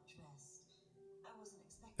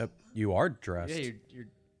 You are dressed. Yeah, you're...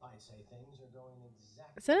 I say things are going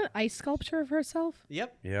exactly. Is that an ice sculpture of herself?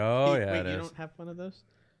 Yep. Yeah, oh, Wait, yeah, it you is. don't have one of those?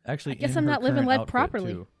 Actually, I guess in I'm her not living current life outfit,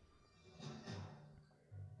 properly. too.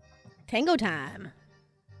 Tango time.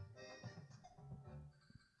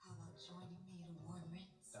 How about joining me to warm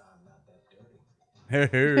rinse? I'm not that dirty.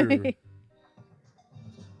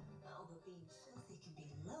 Oh, but being filthy can be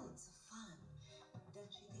loads of fun. Don't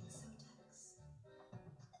you think so,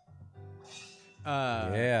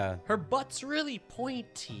 Tux? Yeah. Her butt's really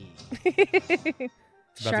pointy.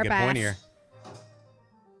 It's about Sharp to get ass. pointier.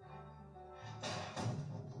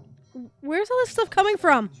 Where's all this stuff coming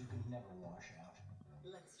from? You could never wash out.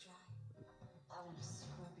 Let's try. I want to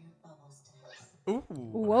scrub your bubbles, Tux. Ooh.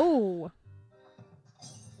 Whoa.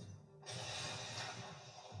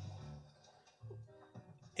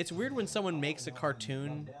 It's weird when someone makes a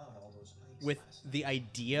cartoon with the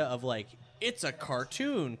idea of like, it's a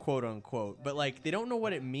cartoon, quote unquote, but like they don't know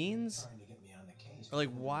what it means or like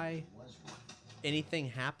why anything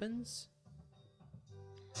happens.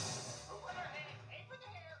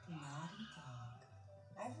 Naughty dog.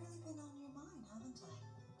 I've really been on your mind, haven't I?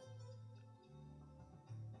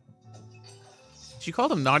 She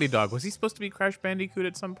called him Naughty Dog. Was he supposed to be Crash Bandicoot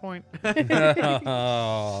at some point? You've orchestrated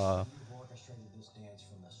this dance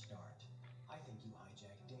from the start. I think you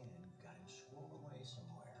hijacked Dan and you've got him squirreled away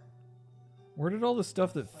somewhere. Where did all the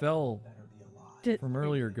stuff that fell from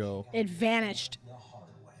earlier go? It vanished. The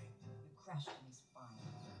hard way. You crushed him, he's fine.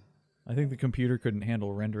 I think the computer couldn't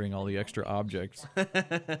handle rendering all the extra objects. So that's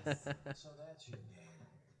your game.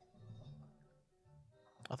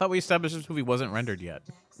 I thought we established this movie wasn't rendered yet.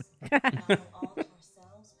 Now we're all to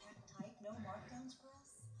ourselves, packed tight, no markdowns for us.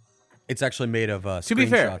 It's actually made of To be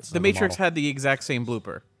fair, screenshots The of Matrix model. had the exact same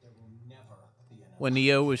blooper. When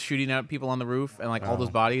Neo was shooting out people on the roof and like all those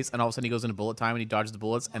bodies, and all of a sudden he goes into bullet time and he dodges the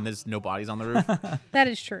bullets, and there's no bodies on the roof. That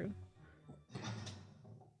is true.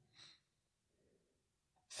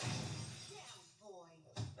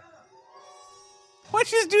 Why'd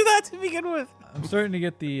you just do that to begin with? I'm starting to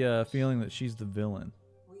get the feeling that she's the villain.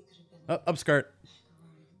 Oh, upskirt.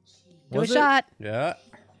 Do a Was it? shot. Yeah.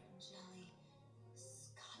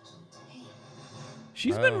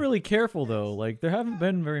 She's been really careful though. Like there haven't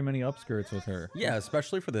been very many upskirts with her. Yeah,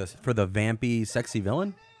 especially for the vampy, sexy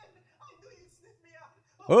villain.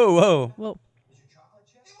 Whoa, whoa. Whoa.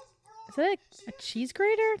 Is that a cheese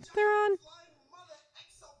grater they're on?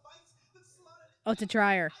 Oh, it's a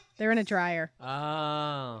dryer. They're in a dryer.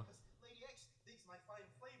 Oh.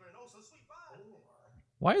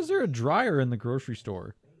 Why is there a dryer in the grocery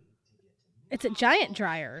store? It's a giant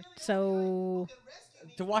dryer, so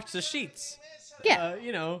To watch the sheets. yeah.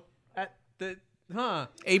 You know, at the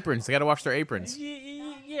Aprons. They got to wash their aprons.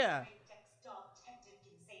 Yeah.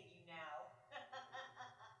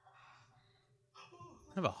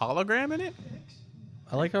 Have a hologram in it?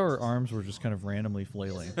 I like how her arms were just kind of randomly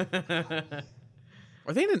flailing.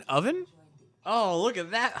 Are they in an oven? Oh, look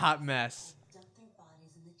at that hot mess.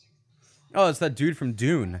 Oh, it's that dude from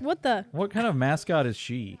Dune. What the? What kind of mascot is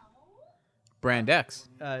she? Brand X.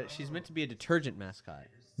 She's meant to be a detergent mascot.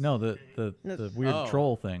 No, the weird Oh.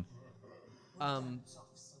 troll thing. Frame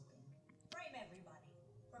everybody.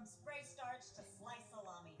 From spray starch to slice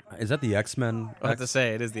salami. Is that the X-Men? I have to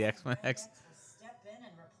say, it is the X-Men X. Step in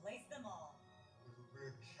and replace them all.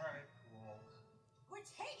 We're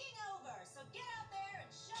taking over, so get out there and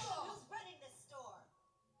show them who's running this store.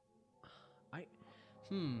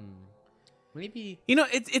 Maybe You know,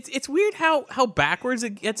 it's weird how backwards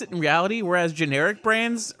it gets in reality. Whereas generic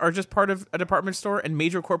brands are just part of a department store, and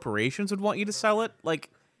major corporations would want you to sell it. Like,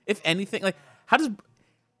 if anything, like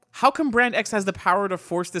how come Brand X has the power to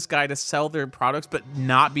force this guy to sell their products but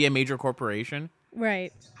not be a major corporation?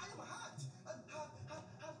 Right.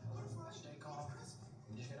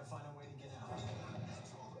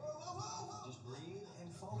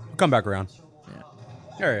 Come back around. Yeah.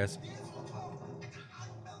 There he is.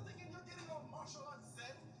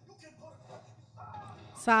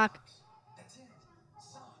 Sock. That's it.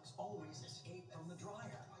 Socks always escape from the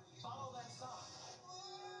dryer. Follow that sock.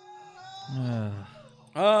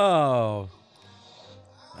 Oh.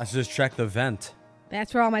 I should just check the vent.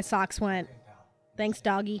 That's where all my socks went. Thanks,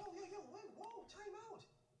 doggy. Whoa, time out.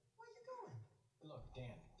 Where you going? Look, Dan,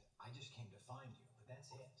 I just came to find you, but that's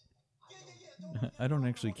it. I don't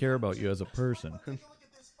actually care about you as a person.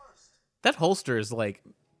 That holster is like,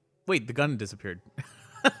 wait, the gun disappeared.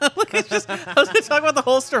 Look, it's just, I was going to talk about the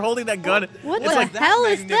holster holding that gun. What It's the like hell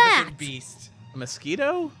is that? beast. a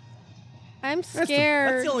mosquito? I'm That's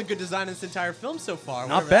scared. the only good design in this entire film so far.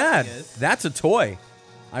 Not whatever bad. that thing is. That's a toy.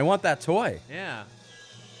 I want that toy. Yeah.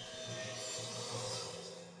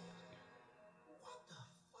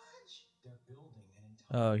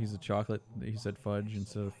 He's a chocolate. He said fudge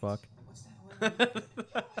instead of fuck.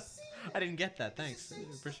 I didn't get that. Thanks. I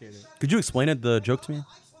appreciate it. Could you explain the joke to me?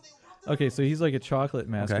 Okay, so he's like a chocolate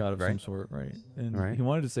mascot of right. some sort, right? And Right. he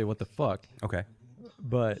wanted to say what the fuck, Okay.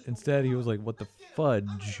 but instead he was like what the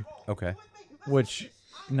fudge, Okay. which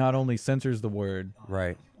not only censors the word,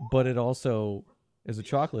 Right. but it also is a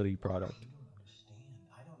chocolatey product.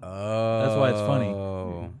 Oh. That's why it's funny.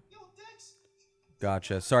 Oh.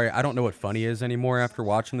 Gotcha. Sorry, I don't know what funny is anymore after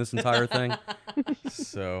watching this entire thing.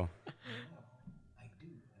 So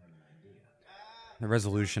the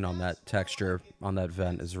resolution on that texture on that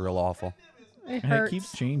vent is real awful. It And it hurts.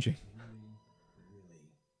 keeps changing.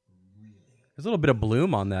 There's a little bit of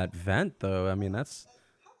bloom on that vent, though. I mean, that's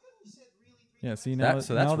Yeah, see now,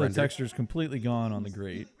 so that's now the rendered. texture's completely gone on the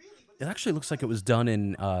grate. It actually looks like it was done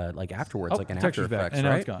in like afterwards, Oh, like in After texture's back, Effects, and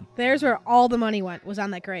now right? it's gone. There's where all the money went, was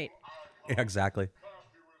on that grate. Yeah, exactly.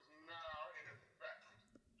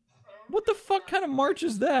 What the fuck kind of march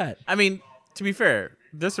is that? I mean, to be fair,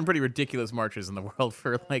 there's some pretty ridiculous marches in the world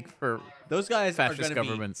for Those guys are fascist going to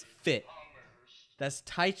governments. be fit. That's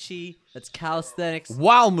Tai Chi. That's calisthenics.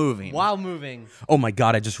 While moving. While moving. Oh my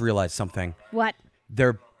god, I just realized something. What?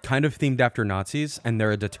 They're kind of themed after Nazis, and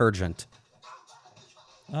they're a detergent.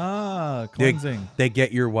 Ah, cleansing. They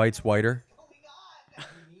get your whites whiter.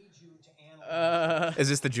 Is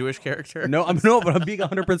this the Jewish character? No, but I'm being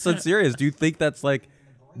 100% serious. Do you think that's like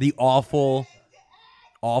the awful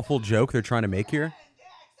joke they're trying to make here?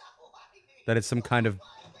 That it's some kind of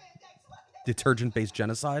detergent-based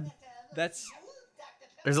genocide?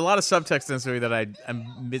 There's a lot of subtext in this movie that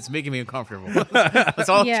it's making me uncomfortable. That's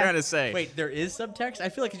all Yeah. I'm trying to say. Wait, there is subtext? I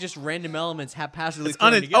feel like it's just random elements haphazardly It's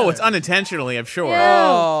thrown together. it's unintentionally, I'm sure. Yeah.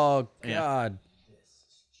 Oh Yeah. god.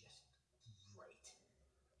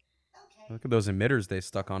 Look at those emitters they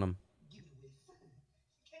stuck on them.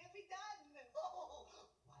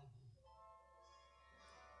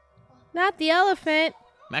 Not the elephant.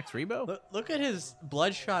 Max Rebo? Look at his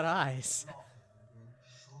bloodshot eyes.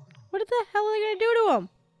 What the hell are they going to do to him?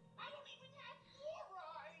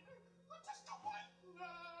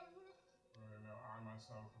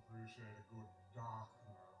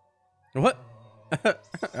 What? All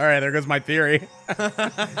right, there goes my theory.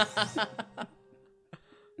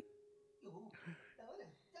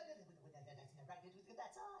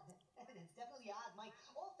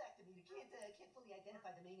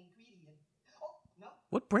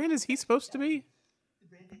 What brand is he supposed to be?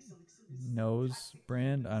 Nose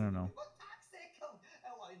brand? I don't know.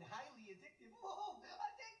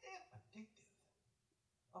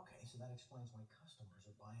 Okay, so that explains why customers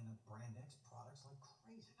are buying up Brand X products like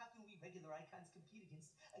crazy. How can we regular icons compete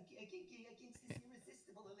against this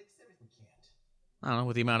irresistible elixir? We can't. I don't know,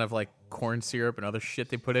 with the amount of like corn syrup and other shit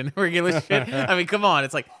they put in regular shit. I mean, come on.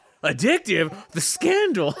 It's like addictive. The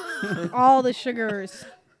scandal. All the sugars.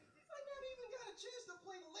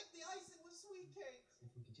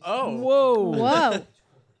 Oh. Whoa. Whoa.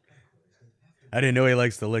 I didn't know he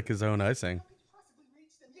likes to lick his own icing.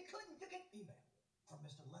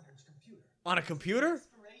 On a computer?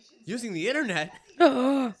 Using the internet?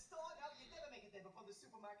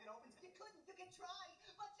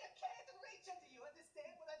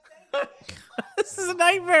 This is a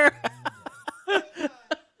nightmare.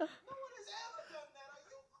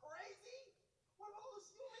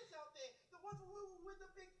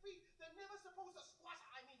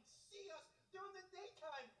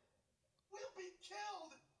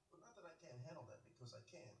 killed. But not that I can't handle that, because I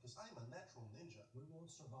can. Because I'm a natural ninja. We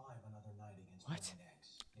won't survive another night against What?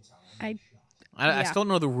 It's our I still don't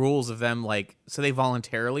know the rules of them, like, so they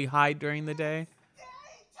voluntarily hide during the day?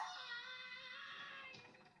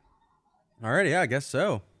 All right, yeah, I guess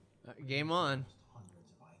so. Game on.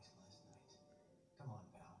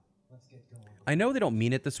 I know they don't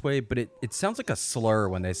mean it this way, but it sounds like a slur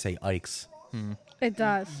when they say Ikes. It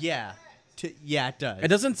does. Yeah. Yeah, it does. It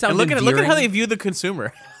doesn't sound And look at endearing. how they view the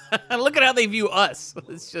consumer. And look at how they view us.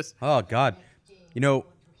 It's just... Oh, God. You know,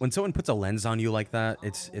 when someone puts a lens on you like that,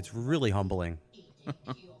 it's really humbling.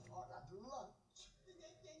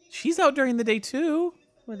 She's out during the day, too.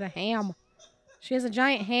 With a ham. She has a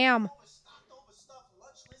giant ham.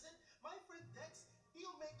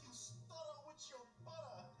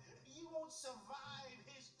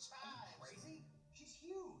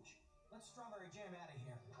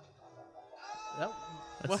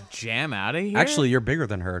 Let's jam out of here. Actually, you're bigger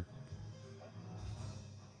than her.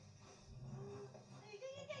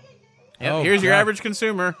 Yep, here's your average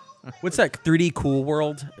consumer. What's that, 3D Cool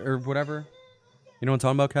World or whatever? You know what I'm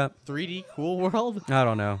talking about, Cap? 3D Cool World? I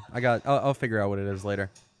don't know. I'll figure out what it is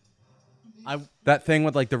later. I That thing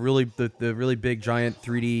with like the really big giant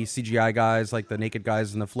 3D CGI guys, like the naked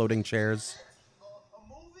guys in the floating chairs.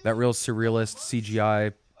 That real surrealist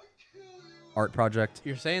CGI art project.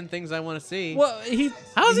 You're saying things I want to see. Well,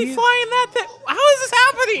 How is he flying that thing? How is this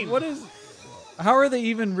happening? What is? How are they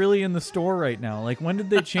even really in the store right now? Like, when did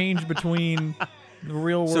they change between the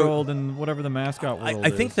real world and whatever the mascot world I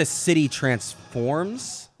think the city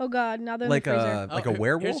transforms Oh God! Now they're like in the freezer. a like a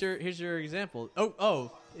werewolf. Here's your example.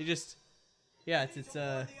 It just it's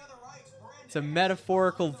a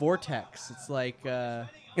metaphorical vortex. It's like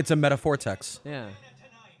It's a metaphortex. yeah.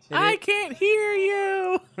 I can't hear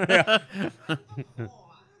you.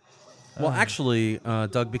 Well, actually,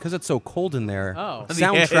 Doug, because it's so cold in there, Oh.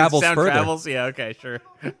 sound Yeah, travels sound further. travels? Yeah, okay, sure.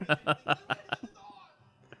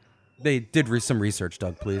 They did some research,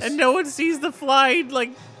 Doug, please. And no one sees the flying, like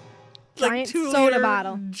Giant 2 soda liter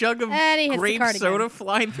bottle. jug of And he hits the grape cart again. soda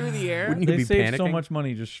flying through the air. Wouldn't you They be saved so panicking? much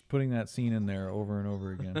money just putting that scene in there over and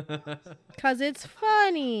over again. Cause it's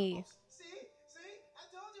funny.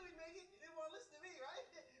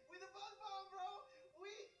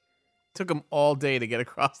 Took them all day to get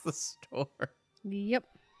across the store. Yep.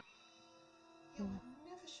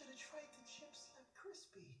 Never should have tried the chips that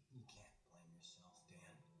crispy. You can't blame yourself, Dan.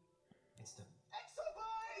 It's the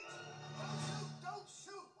exabyte. Don't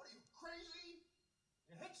shoot! What are you, crazy?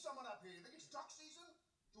 You hit someone up here. You think it's duck season?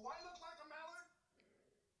 Do I look like a mallard?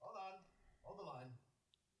 Hold on. Hold the line.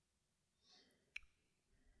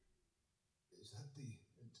 Is that the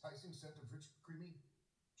enticing scent of rich, creamy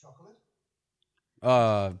chocolate?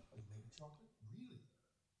 Maybe chocolate? Really?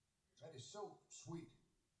 That is so sweet.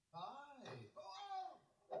 Hi.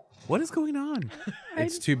 What is going on?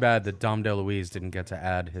 It's too bad that Dom DeLuise didn't get to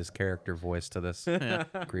add his character voice to this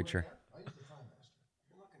creature.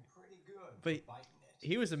 But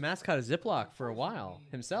he was a mascot of Ziploc for a while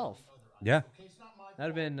himself. Yeah.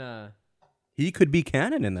 That'd have been He could be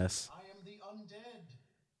canon in this.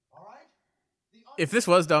 If this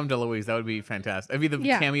was Dom DeLuise, that would be fantastic. That'd be the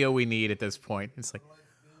Yeah. cameo we need at this point. It's like,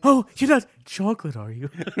 oh, you're not chocolate, are you?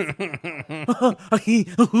 It's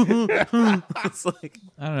like,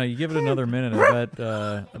 I don't know. You give it another minute, I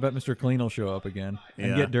bet Mr. Clean will show up again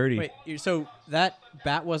and Yeah. get dirty. Wait, so that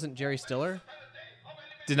bat wasn't Jerry Stiller?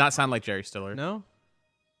 did not sound like Jerry Stiller. No?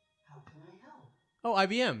 Oh,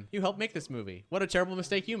 IBM. You helped make this movie. What a terrible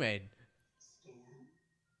mistake you made.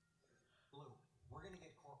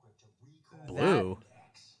 Blue.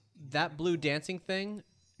 That blue dancing thing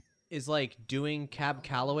is like doing Cab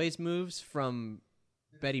Calloway's moves from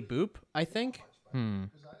Betty Boop, I think. This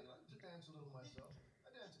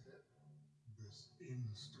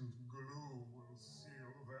instant glue will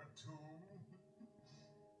seal that tomb.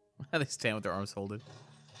 How they stand with their arms folded.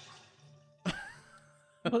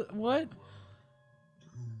 What?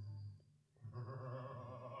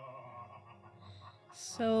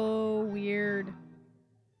 So weird.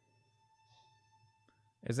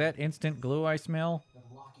 Is that instant glue I smell?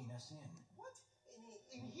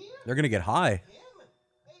 They're gonna get high.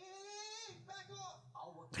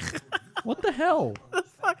 What the hell?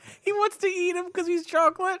 He wants to eat him because he's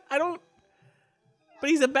chocolate. I don't.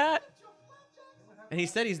 But he's a bat. And he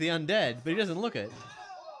said he's the undead, but he doesn't look it.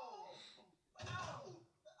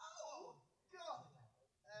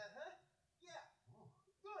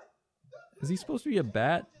 Is he supposed to be a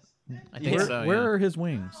bat? I think where, so, Where yeah. are his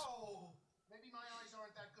wings?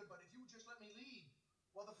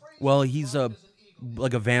 Well, he's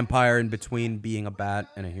like a vampire in between being a bat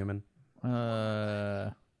and a human.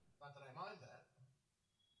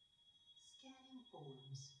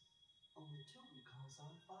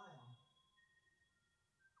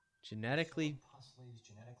 Genetically. Pusley's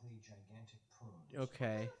genetically gigantic prunes.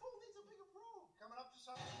 Okay.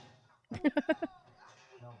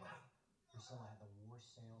 Nobody. Priscilla had the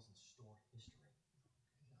worst sales in store history.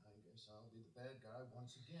 I guess I'll be the bad guy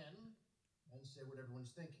once again and say what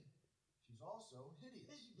everyone's thinking. She's also hideous.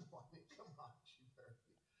 I mean, come on, she's very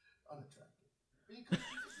unattractive. Because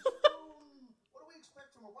she is a spoon. What do we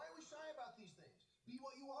expect from her? Why are we shy about these things? Be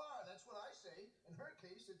what you are. That's what I say. In her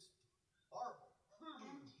case, it's horrible.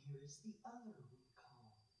 And here's the other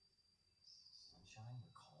recall. Sunshine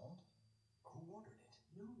recalled? Who ordered it?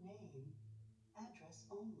 No name, address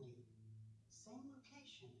only. Same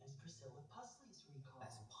location as Priscilla Pusley's recall.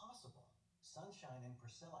 That's impossible. Sunshine and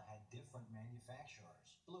Priscilla had different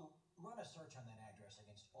manufacturers. Blue, run a search on that address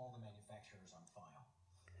against all the manufacturers on file.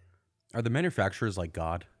 Are the manufacturers like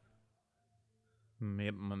God?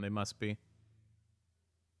 They must be.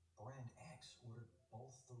 Brand X ordered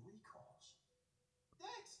both the recalls.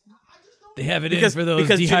 They have it in for those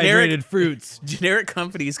dehydrated fruits. Generic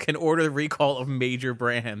companies can order the recall of major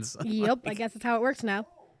brands. Yep, I guess that's how it works now.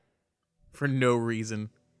 For no reason.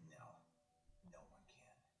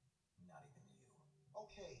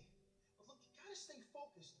 Okay, but look, you gotta stay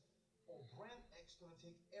focused, or Brand X gonna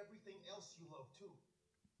take everything else you love too.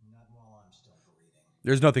 Not while I'm still breathing.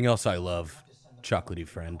 There's nothing else I love, chocolatey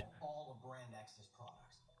friend. All of Brand X's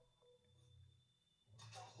products.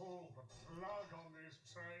 Pull the plug on these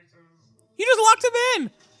traitors. You just locked him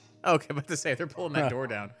in! Okay, about to say, they're pulling that door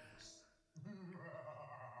down.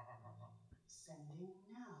 Sending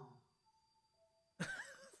now.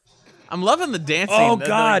 I'm loving the dancing. Oh,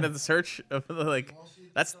 God. The search of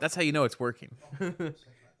that's how you know it's working.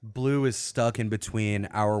 Blue is stuck in between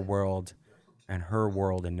our world and her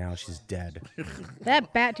world, and now she's dead.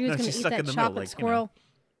 That bat dude's No, gonna she's eat stuck that in the middle, chocolate like, you know. squirrel.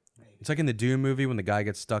 It's like in the Doom movie when the guy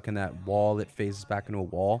gets stuck in that wall that phases back into a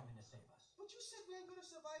wall. But you said we ain't gonna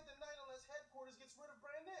survive the night unless headquarters gets rid of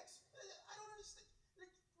Brand X. I don't understand.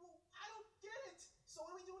 I don't get it. So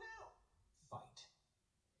what do we do now? Fight.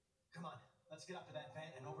 Come on, let's get up to that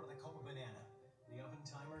vent and over to the Copa Banana. The oven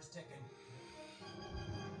timer's ticking.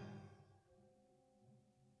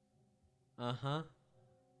 Uh-huh.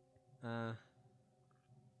 Uh-huh.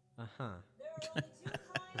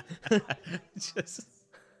 Just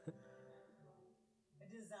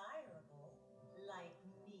Desirable, like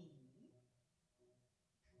me.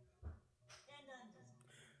 And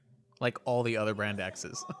undesirable. like all the other Brand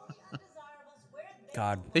X's.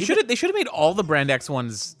 God. They should have made all the Brand X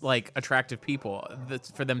ones like attractive people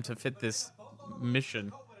for them to fit this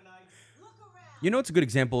mission. You know what's a good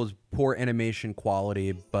example is poor animation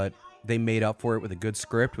quality, but they made up for it with a good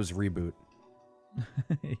script was Reboot.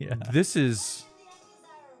 Yeah. This is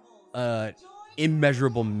a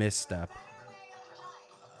immeasurable misstep.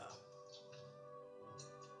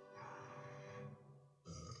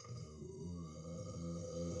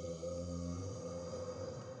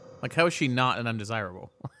 Like, how is she not an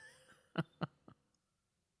undesirable?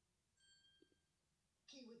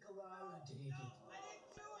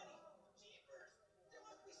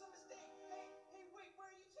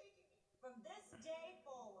 From this day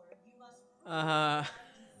forward, you must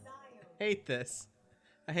Hate this.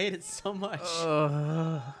 I hate it so much.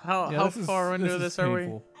 How far into this are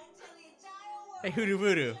we? Hey, Hoodoo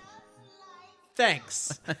Voodoo.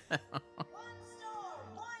 Thanks.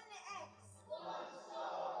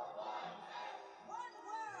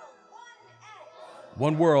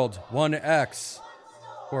 One world, one X.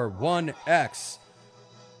 Or one X.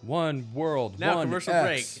 One world, Now one commercial X.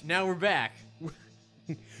 break. Now we're back.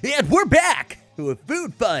 And we're back to a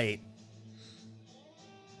food fight.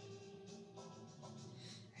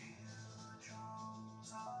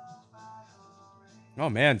 Oh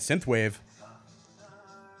man, synthwave.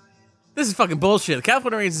 This is fucking bullshit. The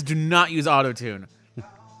California Rangers do not use autotune.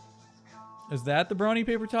 Is that the brownie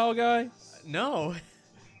paper towel guy? No.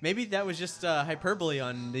 Maybe that was just hyperbole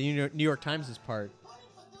on the New York Times' part.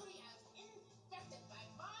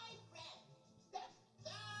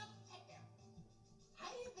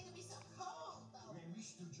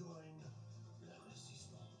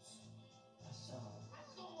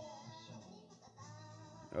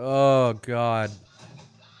 Oh god.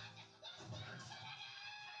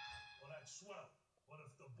 Well, that's swell. But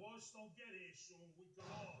if the boss don't get here soon, we can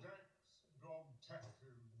all. That dog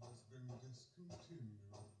tattoo has been discontinued.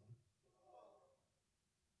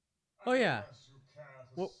 Oh, yeah.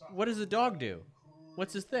 What does the dog do?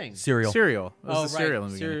 What's his thing? Cereal. Cereal. That was Oh, the cereal right.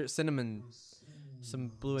 in the beginning. Cinnamon. Some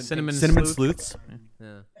blue and Cinnamon pink. Cinnamon sleuth? sleuths.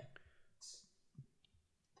 Yeah.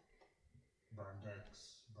 Brand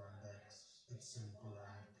X, it's simple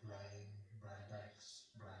and plain. Brand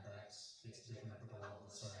X, it's different but all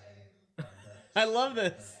the same. Brand X, I love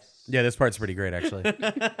this. Yeah, this part's pretty great, actually.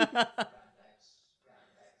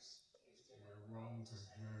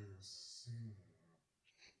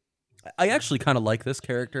 I actually kind of like this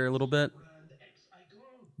character a little bit.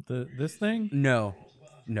 This thing? No,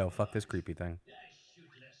 fuck this creepy thing.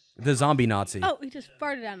 The zombie Nazi. Oh, he just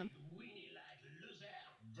farted on him.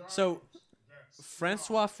 So,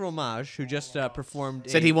 Francois Fromage, who just performed,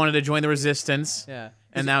 Said he wanted to join the resistance. Yeah.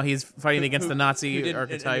 And now he's fighting against the who Nazi did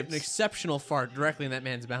archetypes. an exceptional fart directly in that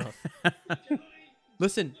man's mouth.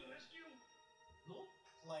 Listen.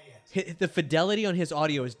 The fidelity on his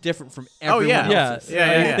audio is different from everyone else's.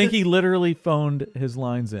 I think he literally phoned his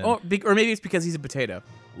lines in. Or maybe it's because he's a potato.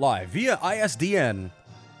 Live via ISDN.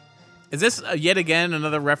 Is this yet again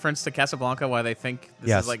another reference to Casablanca? Why they think this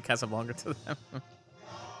Yes. is like Casablanca to them?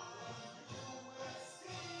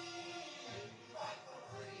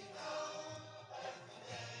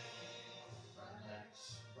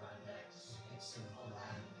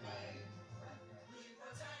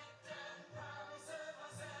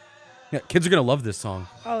 Yeah, kids are gonna love this song.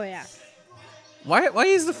 Oh yeah. Why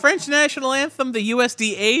is the French national anthem the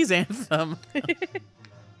USDA's anthem?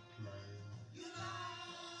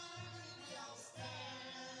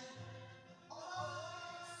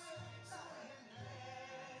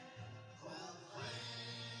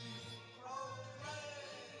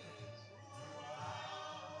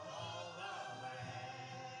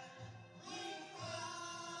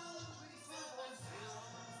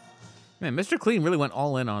 Man, Mr. Clean really went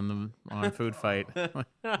all in on Food Fight.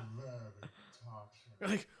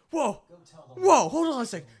 Like, whoa, hold on a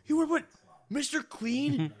sec. You were what, Mr.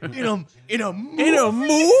 Clean in a movie? In a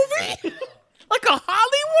movie? Like a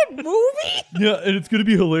Hollywood movie? Yeah, and it's gonna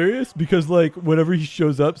be hilarious because like whenever he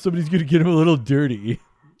shows up, somebody's gonna get him a little dirty.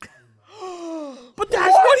 But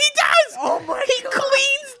that's what he does. Oh my He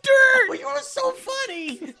cleans dirt. Oh, you're so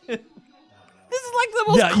funny. This is like the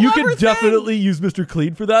most Yeah, you clever can thing. definitely use Mr.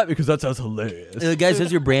 Clean for that because that sounds hilarious. Guys, as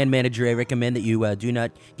your brand manager, I recommend that you do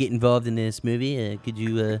not get involved in this movie. Could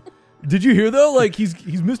you? Did you hear though? Like he's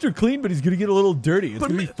Mr. Clean, but he's gonna get a little dirty. It's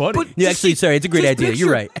gonna be funny. Yeah, actually, sorry, it's a great idea. You're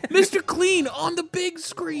right. Mr. Clean on the big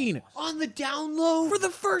screen On the down low. for the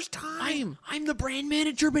first time. I'm the brand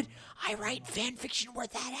manager, but I write fan fiction where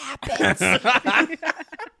that happens.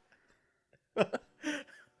 But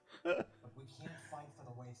we can't fight for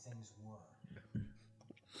the way things were.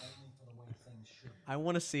 Only for the way things should be. I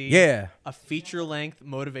want to see Yeah. a feature-length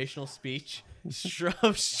motivational speech,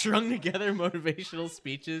 strung together motivational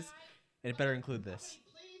speeches, and it better include this.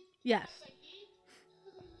 Yes.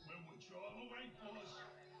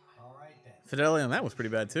 All right then. Fidelity on that was pretty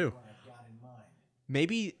bad too.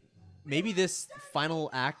 Maybe this final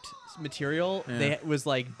act material was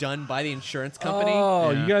like done by the insurance company.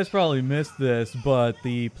 Oh, Yeah. you guys probably missed this, but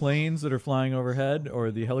the planes that are flying overhead,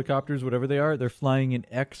 or the helicopters, whatever they are, they're flying in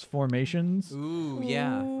X formations. Ooh,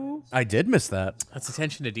 yeah. I did miss that. That's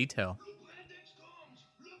attention to detail.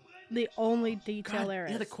 The only detail God, there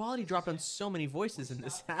is. yeah, the quality dropped on so many voices in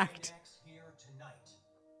this act. Here tonight.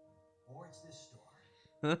 Or it's this store.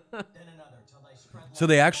 Then another till they spread So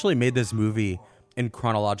they actually made this movie in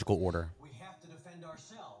chronological order. We have to defend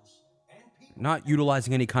ourselves and people. Not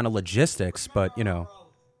utilizing any kind of logistics, but, you know.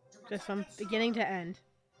 Just from beginning to end.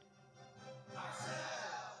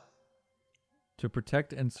 To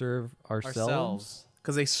protect and serve ourselves.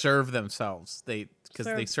 Because they serve themselves. Because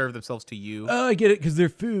they Serve. serve themselves to you. Oh, I get it, because they're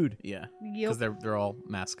food. Yeah. Yep. Because they're all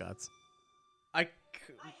mascots. I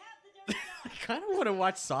kind of want to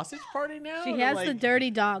watch Sausage Party now. She has the dirty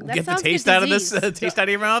dog. That Get the sounds taste good out of this. disease. Taste out of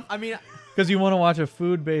your mouth. I mean, Because you want to watch a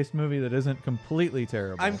food-based movie that isn't completely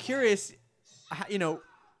terrible. I'm curious.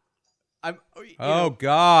 Oh,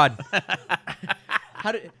 God.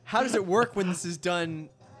 How does it work when this is done?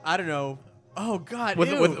 I don't know. Oh God. With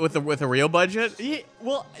ew. a real budget. Yeah,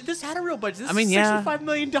 well, this had a real budget. This I mean, is yeah. $65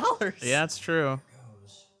 million. Yeah, that's true.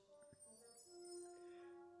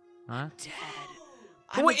 Huh?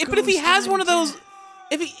 I'm Wait, a but if he ghost, has I'm one of dead. those,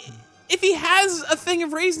 if he has a thing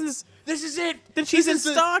of raisins, This is it. then she's in This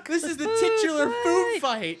is the- stock. This is the titular food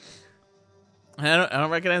fight. I don't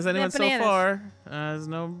recognize anyone so bananas. far. There's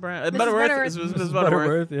no brand. Mrs. Butterworth. Butterworth. This was Mrs.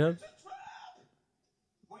 Butterworth. Butterworth,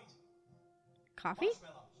 yeah. Coffee?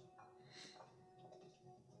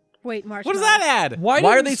 Wait, What marshmallows. does that add? Why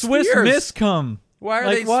are did they Swiss spheres? Miss come? Why are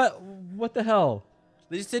like, they- what? What the hell?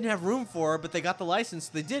 They just didn't have room for it, but they got the license.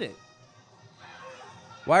 So they did it.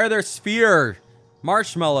 Why are there sphere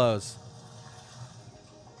marshmallows?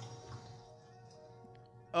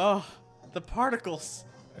 Oh, the particles.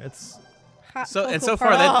 It's Hot So and cocoa so far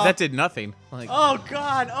party. that did nothing. Like Oh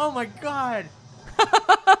God. Oh my God.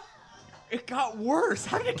 It got worse.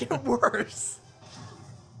 How did it get worse?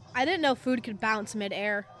 I didn't know food could bounce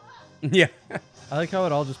midair. Yeah. I like how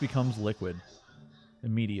it all just becomes liquid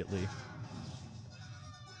immediately.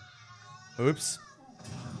 Oops.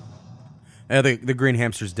 Yeah, the green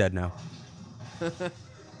hamster's dead now.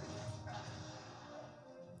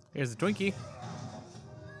 Here's the Twinkie.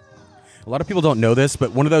 A lot of people don't know this,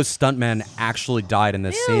 but one of those stuntmen actually died in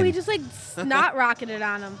this Ew, scene. he just like snot rocketed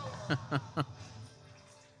on him.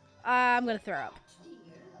 I'm gonna throw up.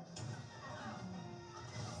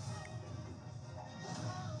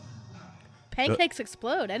 Pancakes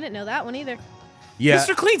explode. I didn't know that one either. Yeah.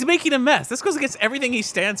 Mr. Clean's making a mess. This goes against everything he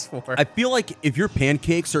stands for. I feel like if your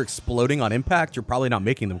pancakes are exploding on impact, you're probably not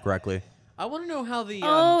making them correctly. I want to know how the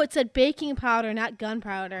Oh, it said baking powder, not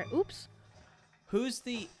gunpowder. Oops.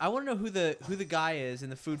 I want to know who the guy is in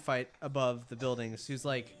the food fight above the buildings. Who's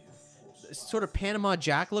like sort of Panama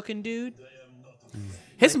Jack looking dude.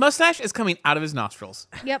 His mustache is coming out of his nostrils.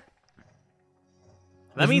 Yep.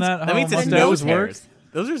 That means his nose hairs.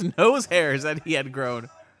 Those are his nose hairs that he had grown.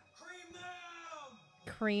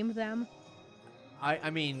 Cream them. I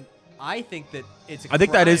mean, I think that it's. I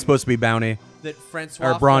think that is supposed to be Bounty. That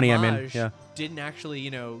Francois or Brawny, I mean, Fromage yeah. didn't actually,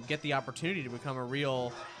 get the opportunity to become a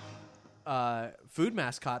real food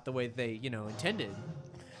mascot the way they, intended.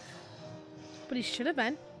 But he should have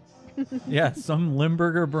been. Yeah, some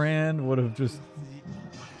Limburger brand would have just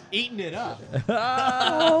eaten it up.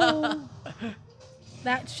 Oh,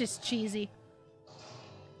 that's just cheesy.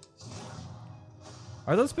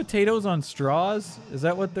 Are those potatoes on straws? Is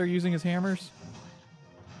that what they're using as hammers?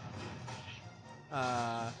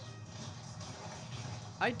 I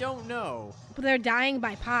don't know. But they're dying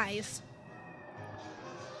by pies.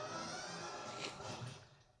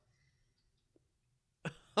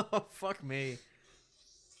 Oh, fuck me.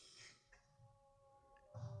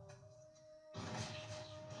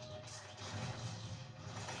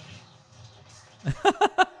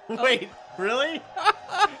 Wait, really?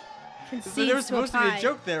 So there was supposed to be a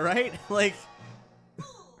joke there, right? Like,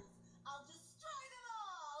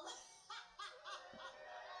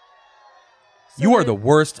 You are the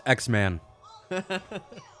worst X-Man.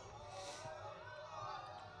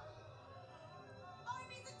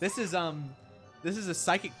 This is a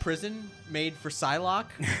psychic prison made for Psylocke.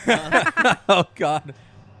 Oh God!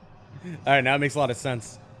 All right, now it makes a lot of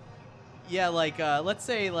sense. Yeah, like let's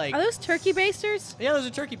say like. Are those turkey basters? Yeah, those are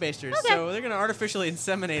turkey basters. Okay. So they're gonna artificially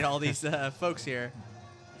inseminate all these folks here.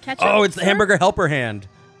 Ketchup? Oh, it's the hamburger helper hand.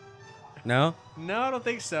 No. No, I don't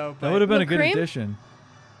think so. But That would have been a Whipped good cream? addition.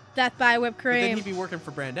 Death by whipped But then cream. he'd be working for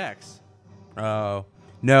Brand X. Oh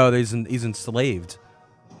no, he's enslaved.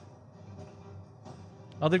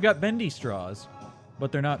 Oh, they've got bendy straws,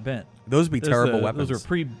 but they're not bent. Those would be terrible weapons. Those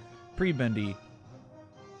are pre-bendy.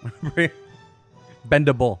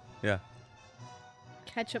 Bendable. Yeah.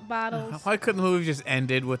 Ketchup bottles. Why couldn't the movie just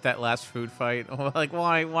ended with that last food fight? Like,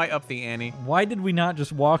 why up the ante? Why did we not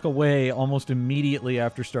just walk away almost immediately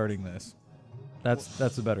after starting this?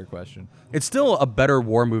 That's a better question. It's still a better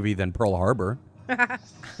war movie than Pearl Harbor.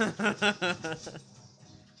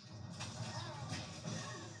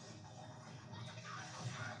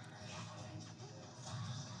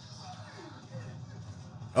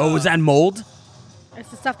 Oh, was that mold? It's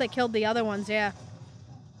the stuff that killed the other ones, yeah.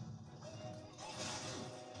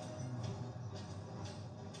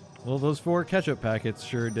 Well, those 4 ketchup packets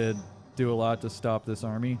sure did do a lot to stop this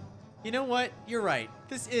army. You know what? You're right.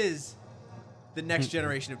 This is the next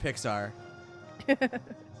generation of Pixar.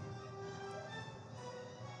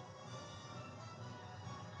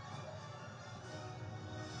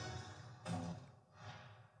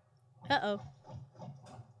 Uh-oh.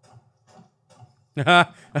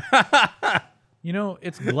 You know,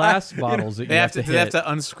 it's glass bottles that you They have to. hit. They have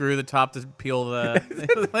to unscrew the top to peel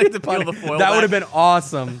the like to peel the foil. That would back. have been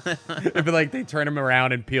awesome. It'd be like they turn him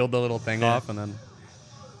around and peeled the little thing off, and then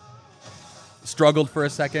struggled for a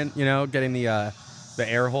second, getting the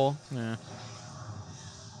air hole. Yeah.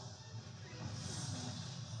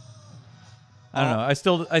 I don't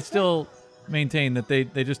know. I still maintain that they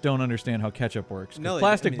just don't understand how ketchup works. 'Cause No,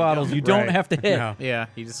 plastic they bottles don't. you don't Right. have to hit. No. Yeah,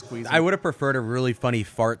 you just squeeze. I would have preferred a really funny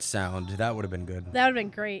fart sound. That would have been good. That would have been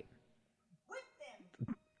great.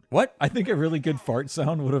 What? I think a really good fart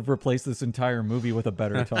sound would have replaced this entire movie with a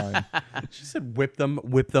better time. She said whip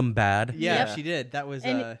them bad. Yeah, Yep. she did. That was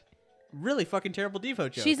And- a really fucking terrible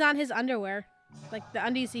Devo joke. She's on his underwear. Like the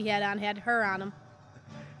undies he had on had her on them.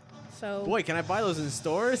 So Boy, can I buy those in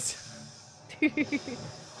stores?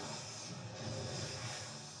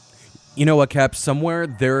 You know what, Cap? Somewhere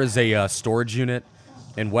there is a storage unit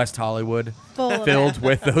in West Hollywood Full of filled it.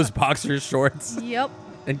 with those boxer shorts Yep.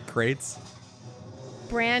 and crates.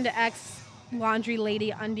 Brand X laundry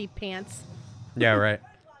lady undie pants. Yeah, right.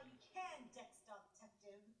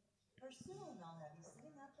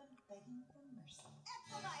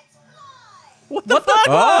 What the fuck?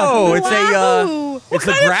 Oh, it's Wahoo! a kind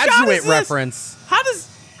of shot Graduate is this? reference. How does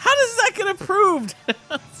that get approved?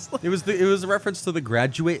 It was a reference to The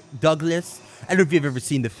Graduate, Douglas. I don't know if you've ever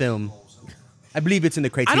seen the film. I believe it's in the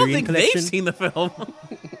I Criterion don't think Collection. they've seen the film.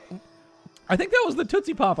 I think that was the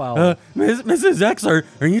Tootsie Pop owl. Mrs. X, are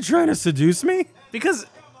you trying to seduce me? Because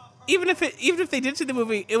even if they did see the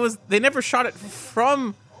movie, they never shot it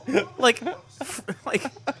from like.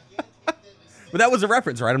 But that was a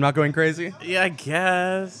reference, right? I'm not going crazy. Yeah, I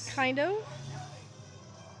guess. Kind of.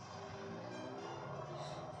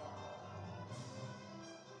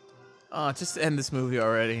 Oh, just end this movie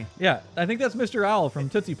already. Yeah, I think that's Mr. Owl from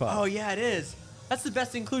Tootsie Pop. Oh yeah, it is. That's the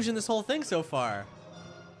best inclusion in this whole thing so far.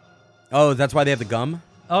 Oh, that's why they have the gum?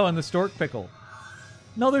 Oh, and the stork pickle.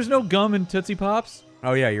 No, there's no gum in Tootsie Pops.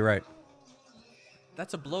 Oh, yeah, you're right.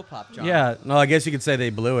 That's a blow pop, John. Yeah. No, I guess you could say they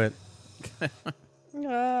blew it.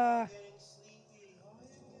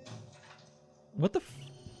 What the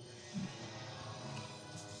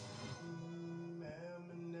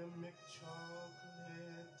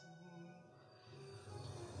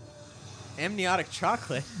Amniotic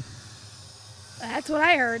chocolate. That's what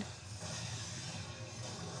I heard.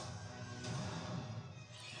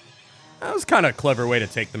 That was kind of a clever way to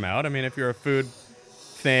take them out. I mean, if you're a food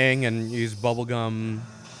thing and use bubble gum.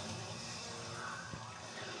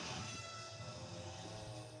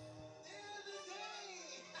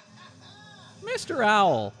 Mr.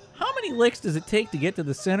 Owl, how many licks does it take to get to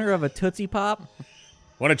the center of a Tootsie Pop?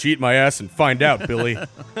 Why don't you eat my ass and find out, Billy?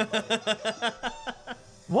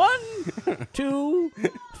 1, 2,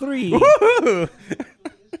 3. Woohoo!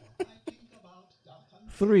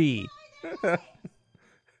 3.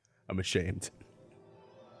 I'm ashamed.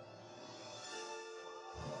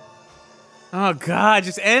 Oh God!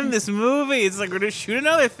 Just end this movie. It's like we're gonna shoot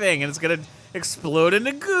another thing, and it's gonna explode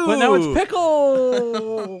into goo. But now it's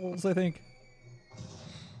pickles, I think.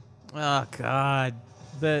 Oh God!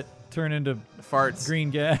 That turn into farts, green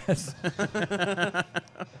gas.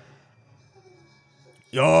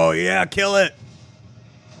 Oh, yeah, kill it.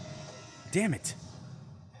 Damn it.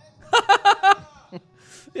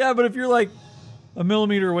 Yeah, but if you're like a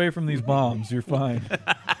millimeter away from these bombs, you're fine.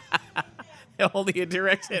 Only a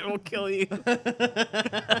direct hit will kill you. It's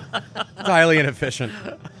highly inefficient.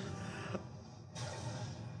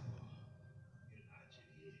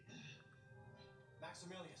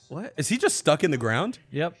 What? Is he just stuck in the ground?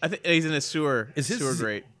 Yep. I think he's in a sewer. Is his sewer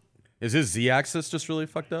grate? Is his Z-axis just really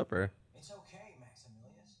fucked up, or?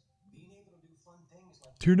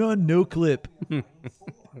 Turn on no clip.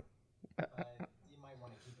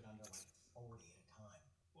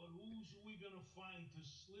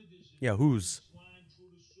 Yeah, who's?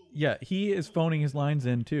 Yeah, he is phoning his lines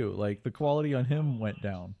in too. Like the quality on him went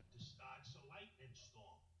down.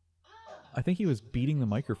 I think he was beating the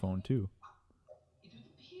microphone too.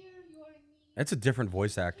 That's a different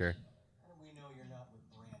voice actor.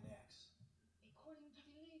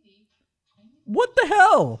 What the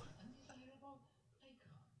hell?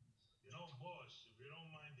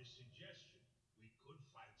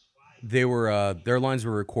 They were their lines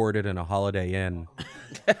were recorded in a Holiday Inn.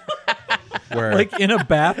 Where, Like in a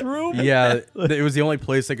bathroom? Yeah, it was the only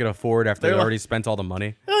place they could afford after They're they'd like- already spent all the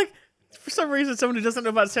money. Like, for some reason, someone who doesn't know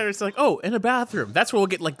about sound, it's like, oh, in a bathroom. That's where we'll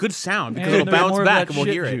get like good sound because And it'll there's bounce more of back that and we'll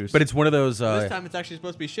shit hear juice. it. But it's one of those. This time it's actually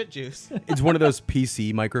supposed to be shit juice. It's one of those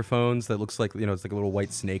PC microphones that looks like, it's like a little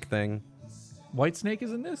white snake thing. White Snake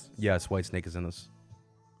is in this? Yes, White Snake is in this.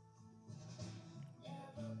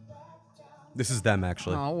 This is them,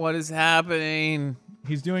 actually. Oh, what is happening?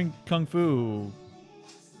 He's doing kung fu.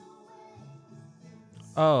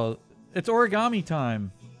 Oh, it's origami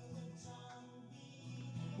time.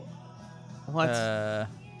 What?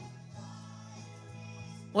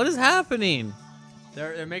 What is happening?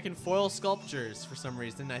 They're making foil sculptures for some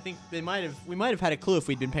reason. I think we might have had a clue if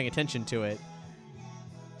we'd been paying attention to it.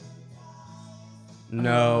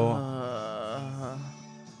 No.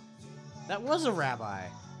 That was a rabbi.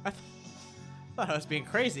 I thought I was being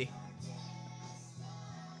crazy.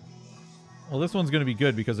 Well, this one's going to be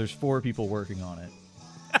good because there's 4 people working on it.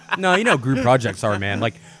 No, you know how group projects are, man.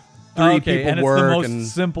 Like, 3 Okay, people and it's work the most and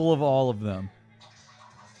simple of all of them.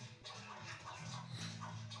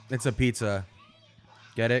 it's a pizza.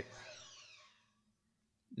 Get it?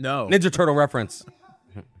 No. Ninja Turtle reference.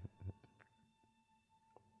 Lied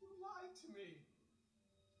to you?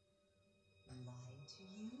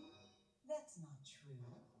 That's not true.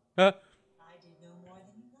 Huh? I did no more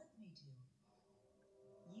than you let me do.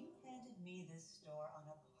 You handed me this store on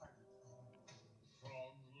a party platter.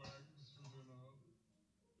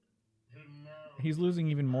 He's losing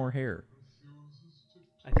even more hair.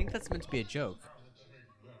 I think that's meant to be a joke.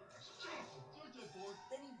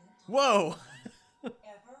 Whoa. Ever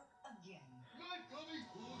again.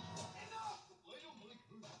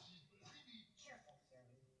 Careful,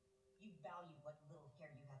 Fairy. You value what little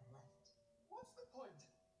hair you have left. What's the point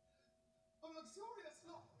of luxurious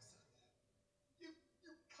locks? You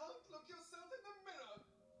can't look yourself in the mirror.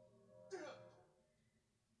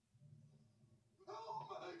 Oh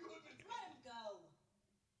my goodness! Let him go.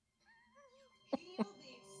 He'll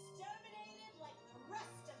be exterminated like the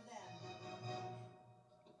rest of them.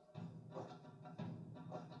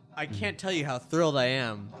 I can't tell you how thrilled I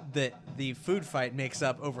am that the food fight makes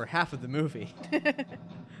up over half of the movie.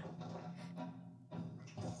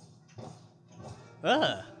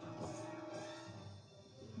 Ugh.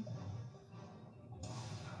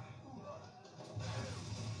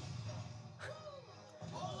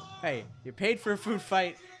 Hey, you paid for a food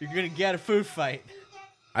fight. You're gonna get a food fight.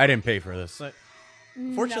 I didn't pay for this. But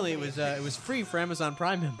fortunately, it was free for Amazon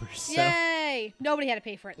Prime members. So. Yay! Nobody had to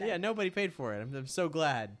pay for it then. Yeah, nobody paid for it. I'm so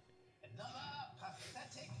glad.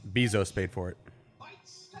 Bezos paid for it.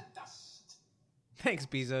 Thanks,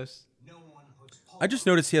 Bezos. I just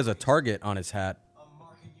noticed he has a Target on his hat.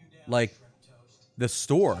 Like, the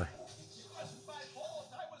store.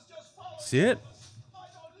 See it?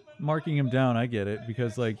 Marking him down, I get it,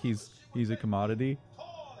 because like he's a commodity.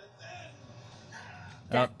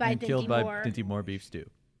 Death by and killed by Dinty Moore. Dinty Moore beef stew.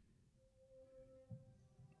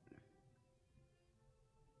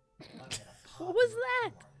 What was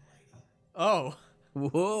that? Oh.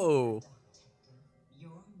 Whoa.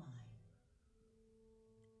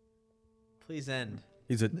 Please end.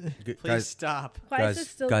 He's a Please guys, stop. Why guys, is this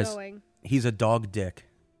still guys, going? He's a dog dick.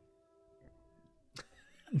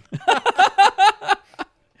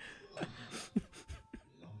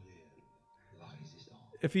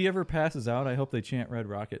 If he ever passes out, I hope they chant Red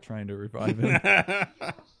Rocket trying to revive him.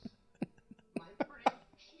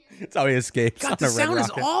 That's how he escapes. God, on the a red sound is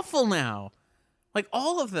rocket. awful now. Like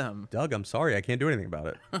all of them. Doug, I'm sorry. I can't do anything about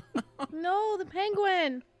it. No, the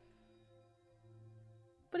penguin.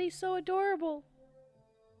 But he's so adorable.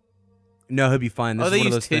 No, he'll be fine. This Oh, is they one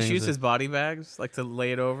of use those things tissues that- as body bags, like to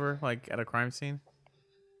lay it over, like at a crime scene.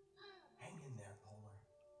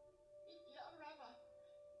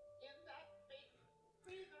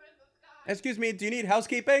 Excuse me, do you need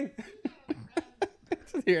housekeeping?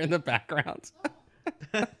 Here in the background.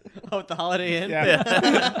 Oh, at the Holiday Inn?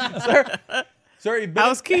 Yeah. Sir, you've been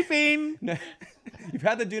housekeeping. You've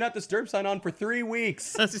had the Do Not Disturb sign on for 3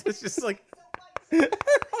 weeks. It's just like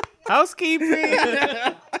housekeeping.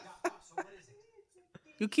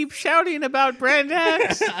 You keep shouting about Brand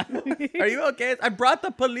X. Are you okay? I brought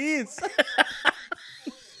the police.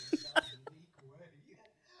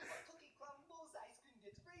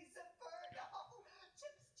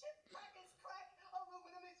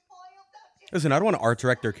 Listen, I don't want to art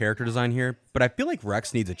direct their character design here, but I feel like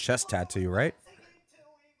Rex needs a chest tattoo, right?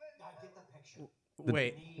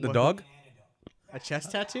 Wait. The what- dog? A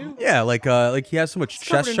chest tattoo? Yeah, like he has so much It's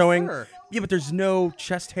covered chest in showing. fur. Yeah, but there's no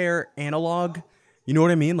chest hair analog. You know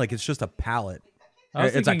what I mean? Like it's just a palette. I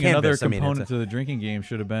was It's a thinking another canvas. I mean, it's component to the drinking game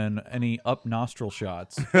should have been any up nostril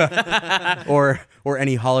shots. or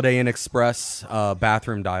any Holiday Inn Express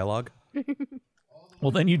bathroom dialogue.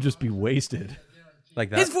 Well, then you'd just be wasted. Like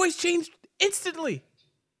that. His voice changed instantly.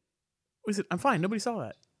 Was it? I'm fine. Nobody saw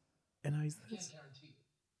that. And now he's this.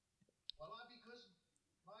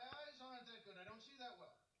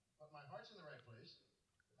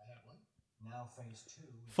 Now phase 2.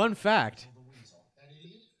 Fun fact.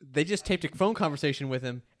 They just taped a phone conversation with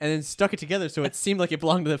him and then stuck it together so it seemed like it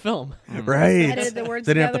belonged to the film. Right. Edited the words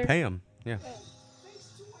They didn't have to together. pay him. Yeah.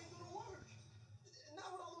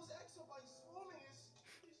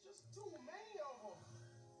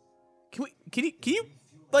 Can you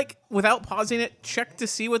like without pausing it check to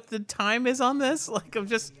see what the time is on this? Like I'm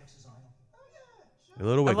just A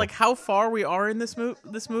little of wiggle. like how far we are in this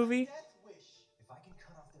movie.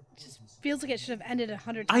 Feels like it should have ended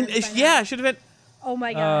 100 times. by Yeah, now. it should have been. Oh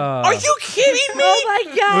my god. Are you kidding me? Oh my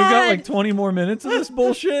god. We've got like 20 more minutes of this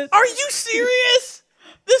bullshit. Are you serious?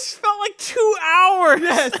 This felt like 2 hours.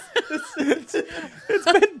 Yes. It's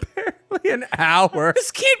been barely an hour.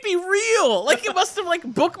 This can't be real. Like it must have like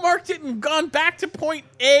bookmarked it and gone back to point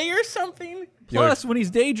A or something. Plus, when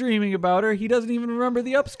he's daydreaming about her, he doesn't even remember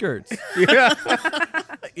the upskirts. Yeah.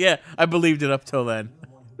 Yeah, I believed it up till then.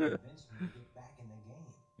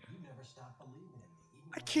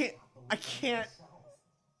 I can't.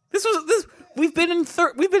 This. We've been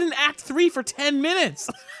in Act 3 for 10 minutes.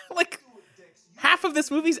 Like half of this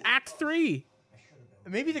movie's Act 3.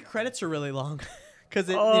 Maybe the credits are really long. because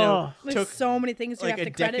it There's took so many things you like have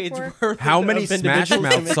a to credit decade's for. worth. How of many Smash individuals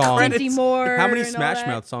Mouth in the songs? credits. More How many and all Smash that.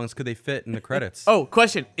 Mouth songs could they fit in the credits? Oh,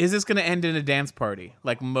 question: is this going to end in a dance party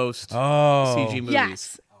like most CG movies?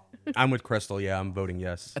 Yes. I'm with Crystal. Yeah, I'm voting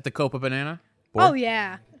yes. At the Copa Banana. Oh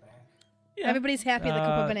yeah. Everybody's happy at the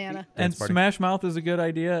Copa Banana. And Smash Mouth is a good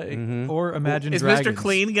idea. Or Imagine Is Dragons. Mr.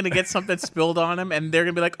 Clean going to get something spilled on him, and they're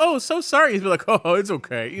going to be like, "Oh, so sorry." He's be like, "Oh, it's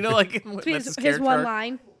okay." You know, like that's his character one arc.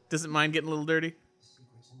 line. Doesn't mind getting a little dirty.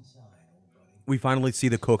 We finally see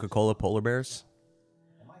the Coca-Cola polar bears.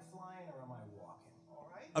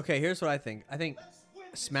 Okay, here's what I think. I think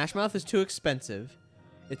Smash Mouth is too expensive.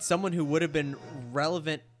 It's someone who would have been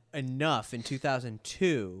relevant enough in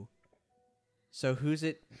 2002. So who's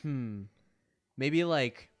it? Maybe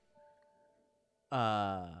like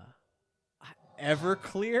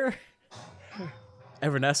Everclear?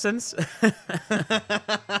 Evanescence?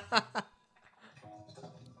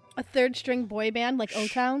 A third string boy band like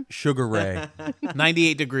O-Town. Sugar Ray.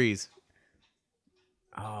 98 Degrees.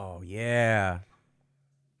 Oh, yeah.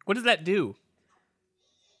 What does that do?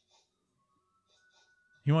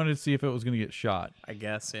 He wanted to see if it was going to get shot. I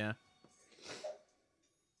guess, yeah.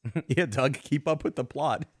 Yeah, Doug, keep up with the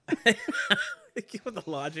plot. Keep with the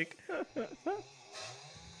logic.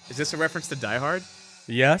 Is this a reference to Die Hard?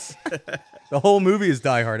 Yes. The whole movie is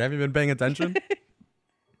Die Hard. Have you been paying attention?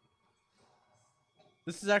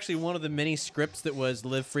 This is actually one of the many scripts that was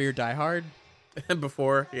Live Free or Die Hard.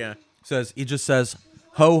 Before, yeah. He just says,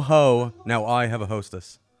 ho ho, now I have a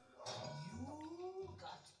hostess.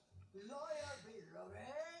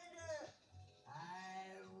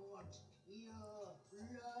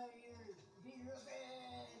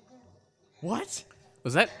 What?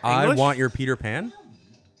 Was that I English? want your Peter Pan?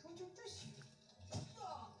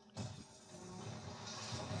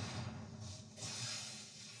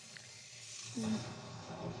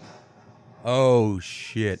 Oh,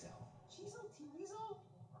 shit.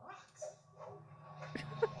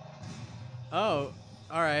 Oh,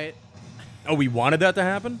 all right. Oh, we wanted that to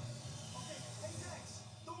happen?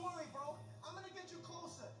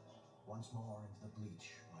 Once more into the bleach,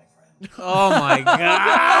 my friend. Oh my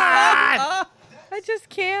god! I just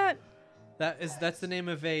can't. That's the name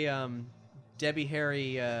of a Debbie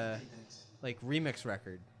Harry like remix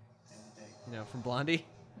record. You know, from Blondie.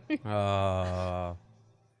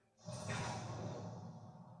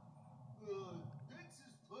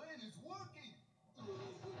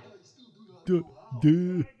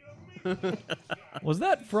 Was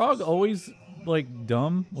that frog always like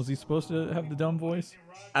dumb? Was he supposed to have the dumb voice?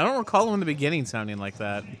 I don't recall him in the beginning sounding like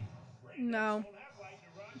that. No.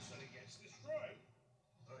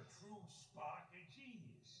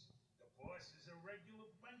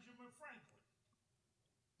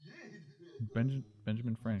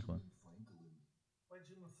 Benjamin Franklin.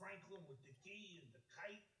 Benjamin Franklin with the key and the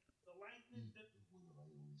kite, the lightning.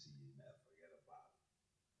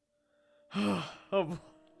 Oh,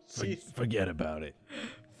 jeez. Forget about it.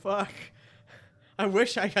 Fuck. I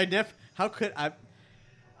wish I never. How could I?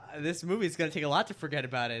 This movie's gonna take a lot to forget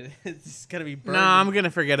about it. It's gonna be burned. No, I'm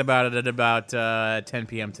gonna forget about it at about 10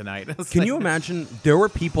 p.m. tonight. Can you imagine? There were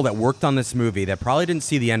people that worked on this movie that probably didn't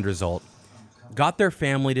see the end result. Got their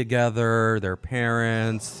family together, their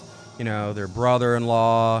parents, their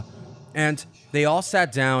brother-in-law, and they all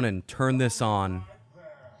sat down and turned this on.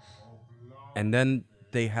 And then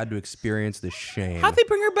they had to experience the shame. How'd they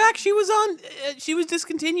bring her back? She was on. She was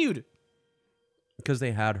discontinued. Because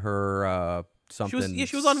they had her something.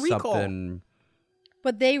 She was on recall. something-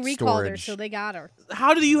 But they recalled her, Storage. so they got her.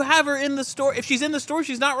 How do you have her in the store? If she's in the store,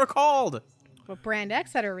 she's not recalled. But Brand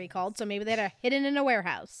X had her recalled, so maybe they had her hidden in a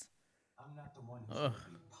warehouse. I'm not the one who's gonna be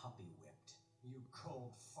puppy whipped. You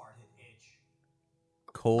cold farted itch.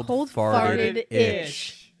 Cold, Cold farted farted itch.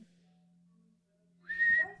 itch.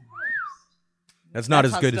 That's not That's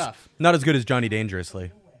as hot good stuff. not as good as Johnny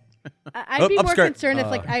Dangerously. I'd be more upskirt. concerned if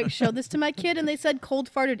I showed this to my kid and they said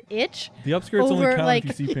cold farted itch. The upskirts only over count like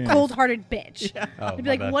if you see pants. cold hearted bitch. Oh, I'd be my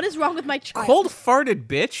like, bad. what is wrong with my child? Cold farted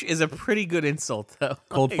bitch is a pretty good insult, though.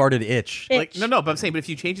 Cold Like- farted itch. Like no, but I'm saying, but if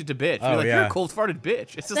you change it to bitch, Oh, you're like yeah. you're a cold farted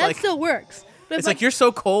bitch. It's just That like still works. But if, it's like you're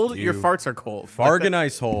so cold, your You farts are cold. Fargan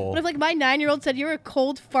ice hole. But if like my 9-year-old said you're a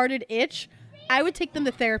cold farted itch, I would take them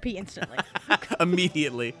to therapy instantly.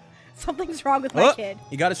 Immediately. Something's wrong with my Oh, kid.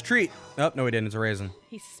 he got his treat. Oh, no, he didn't. It's a raisin.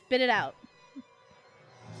 He spit it out.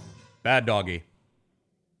 Bad doggy.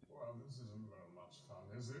 Well, this isn't very much fun,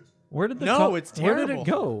 is it? Where did the No, it's Where did terrible. it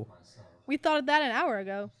go? We thought of that an hour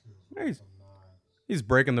ago. He's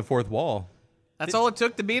breaking the fourth wall. That's all it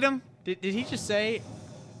took to beat him. Did he just say,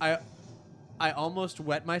 I almost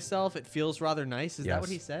wet myself. It feels rather nice. Is that what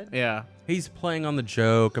he Yes. said? Yeah. He's playing on the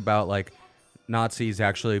joke about like Nazis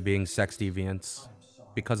actually being sex deviants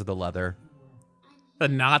because of the leather. The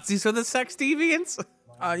Nazis are the sex deviants?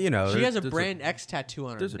 You know, She has a there's brand X tattoo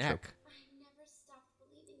on her there's a neck. trope.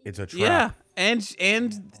 It's a trap. Yeah,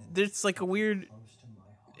 and there's like a weird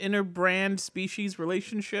inter-brand species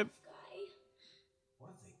relationship.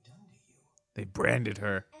 They branded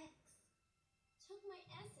her.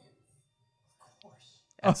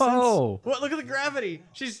 Oh. What? Look at the gravity.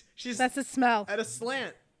 She's That's a smell. at a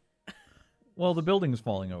slant. Well, the building's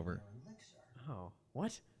falling over. Oh,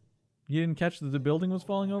 what? You didn't catch that the building was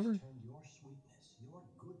falling over?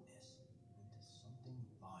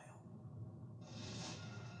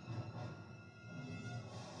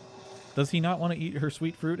 Does he not want to eat her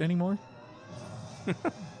sweet fruit anymore?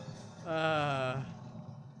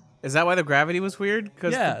 Is that why the gravity was weird?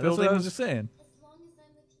 Because Yeah, the that's what building I was just saying.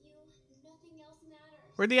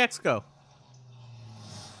 Where'd the X go?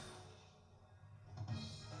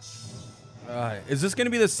 Is this going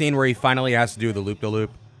to be the scene where he finally has to do the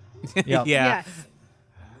loop-de-loop? Yep. Yeah.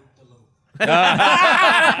 Yes.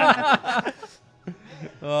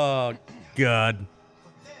 Oh, God.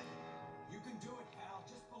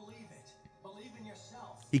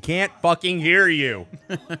 He can't fucking hear you.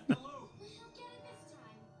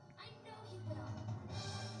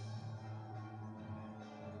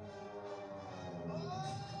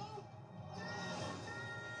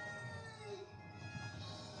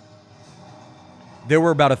 There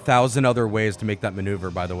were about 1,000 other ways to make that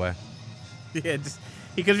maneuver, by the way. Yeah,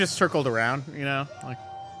 he could have just circled around, you know? Like,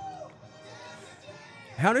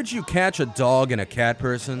 how did you catch a dog and a cat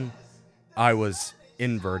person? I was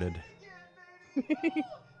inverted.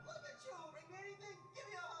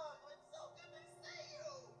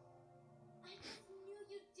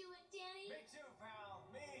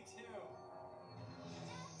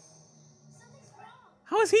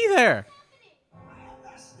 how is he there?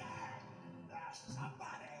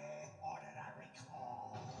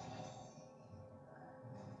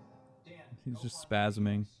 He's just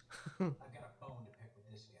spasming.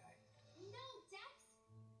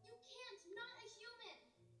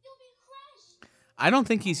 I don't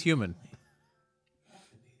think he's human.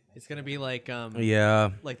 It's gonna be like Yeah.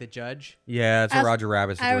 like the judge. Yeah, it's a Roger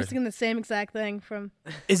Rabbit situation. I was thinking the same exact thing from.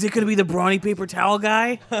 Is it going to be the brawny paper towel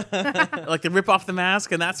guy? Like they rip off the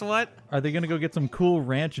mask and that's what? Are they going to go get some cool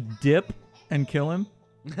ranch dip and kill him?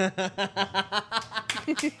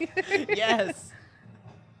 Yes.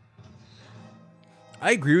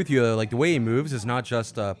 I agree with you. Like, the way he moves is not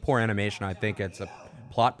just poor animation. I think it's a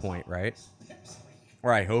plot point, right?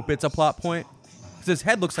 Or I hope it's a plot point. Because his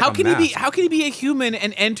head looks like How a can mask. he be? How can he be a human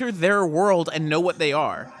and enter their world and know what they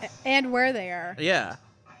are? And where they are. Yeah.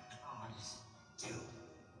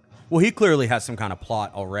 Well, he clearly has some kind of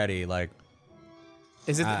plot already. Like,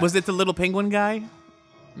 Is it? Was it the little penguin guy?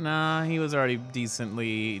 Nah, he was already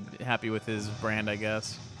decently happy with his brand, I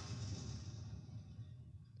guess.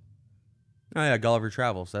 oh yeah, Gulliver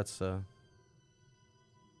Travels. That's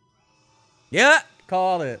yeah,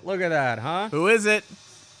 called it. Look at that, huh? Who is it?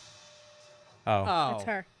 Oh, Oh. It's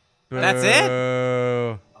her. That's it?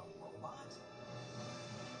 Boo.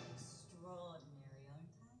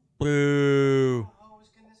 Boo. Don't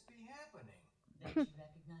you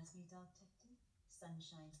recognize me, Detective?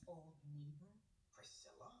 Sunshine's old neighbor?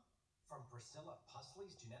 Priscilla? From Priscilla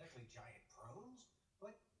Pusley's Genetically Giant Prunes?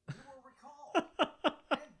 But you will recall.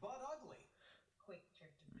 And Bud Ugly. Quick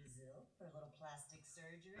trip to Brazil for a little plastic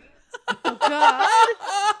surgery? Oh,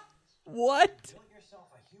 God. What? Build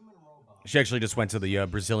yourself a human robot. She actually just went to the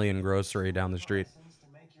Brazilian grocery down the street. To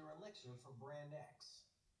make your elixir for Brand X.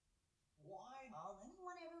 Why? All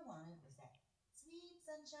anyone ever wanted was that sweet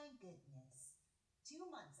sunshine goodness. 2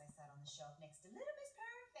 months I sat on the shelf next to Little Miss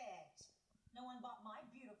Perfect. No one bought my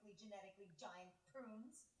beautifully genetically giant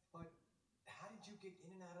prunes. But how did you get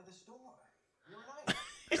in and out of the store? You're an item.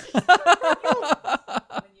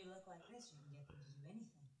 When you look like this, you can get them to do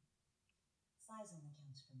anything. Size only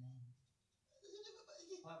counts for men.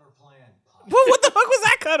 Clever plan, Pop. What the fuck was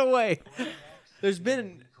that cutaway? There's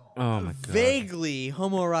been Oh my god. vaguely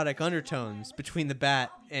homoerotic undertones between the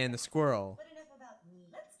bat and the squirrel. But enough about me.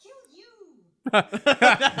 Let's kill you.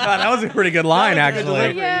 That was a pretty good line, That was a good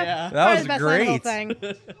actually. delivery, Yeah. That Probably was the best line of the whole great. thing.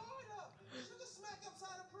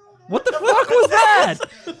 What the fuck was that?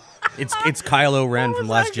 It's Kylo Ren from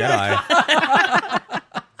Last Jedi.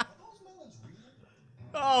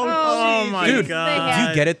 Oh my Dude, god. do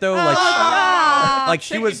you get it though? Like, like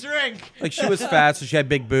she Take was a drink. like she was fat, so she had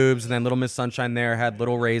big boobs, and then Little Miss Sunshine there had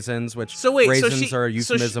little raisins, which So wait, so raisins she- are a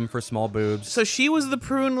so euphemism for small boobs. So she was the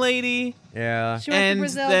prune lady, Yeah. She went to and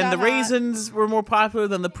Brazil, then got the hot. raisins were more popular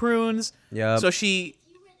than the prunes. Yep. So she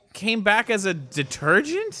came back as a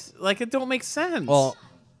detergent? Like, it don't make sense. Well,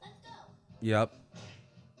 yep.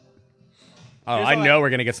 Oh, Here's I all know I- we're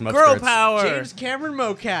gonna get some Girl upskirts. power. James Cameron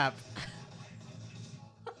mocap.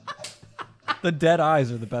 The dead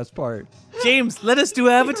eyes are the best part. James, let us do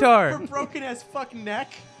Avatar. Her broken ass fucking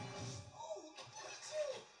neck.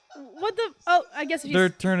 What the? Oh, I guess if They're you.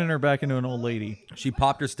 turning her back into an old lady. She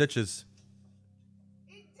popped her stitches.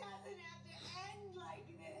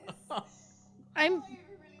 I'm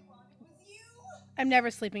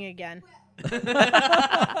never sleeping again. Frankly,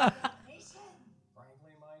 my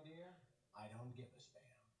dear, I don't give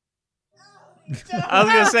a spam. I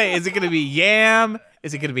was gonna say, is it gonna be yam?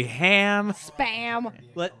 Is it gonna be ham? Spam.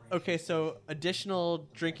 Okay, so additional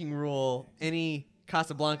drinking rule. Any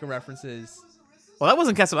Casablanca references? Well, that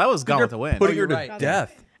wasn't Castle. That was Gone with the Wind. Putting her you're to right.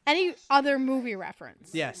 death. Any other movie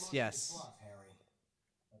reference? Yes, yes. Bluff, Harry.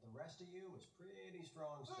 But the rest of you was pretty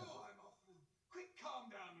strong stuff. Quick, calm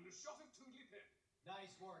down and a shot of Toodly Pip.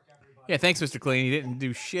 Nice work, everybody. Yeah, thanks, Mr. Clean. You didn't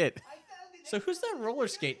do shit. So who's that roller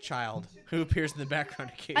skate child who appears in the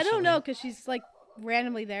background occasionally? I don't know because she's like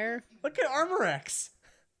randomly there. Look at Armorex.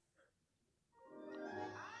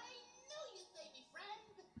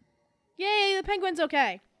 Yay, the penguin's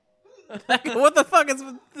okay. What the fuck is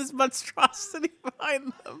with this monstrosity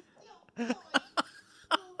behind them?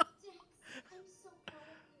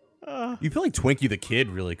 You feel like Twinkie the Kid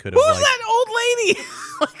really could have. Who's like, that old lady?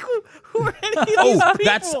 Like, who are any of these Oh, people?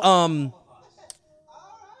 that's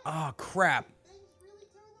Oh crap!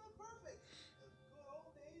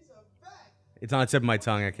 It's on the tip of my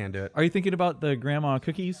tongue. I can't do it. Are you thinking about the grandma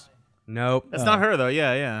cookies? Nope. That's not her though.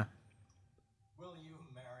 Yeah, yeah.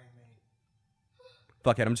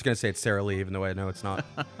 Fuck it. I'm just gonna say it's Sarah Lee, even though I know it's not.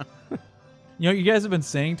 You know, you guys have been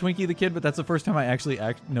saying Twinkie the Kid, but that's the first time I actually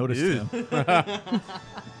noticed Ew. him.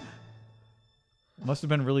 Must have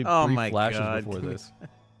been really Oh brief my flashes God. before this.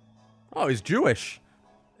 Oh, he's Jewish.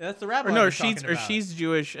 That's the rabbi. Or no, we're she's talking about. she's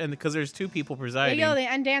Jewish, and because there's two people There presiding. you go, the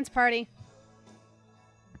end dance party.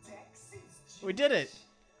 We did it.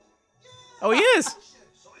 Oh, he is.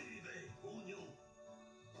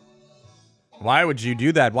 Why would you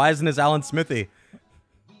do that? Why isn't this Alan Smithy?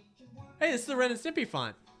 Hey, this is the Ren and Stimpy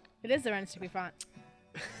font. It is the Ren and Stimpy font.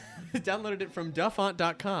 Downloaded it from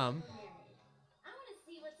duffont.com.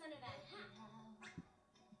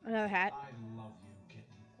 Another hat.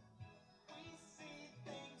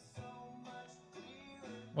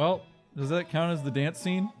 Well, does that count as the dance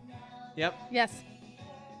scene? Yep. Yes.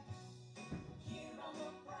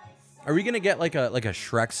 Are we gonna get like a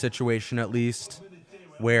Shrek situation at least,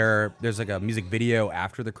 where there's like a music video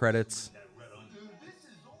after the credits?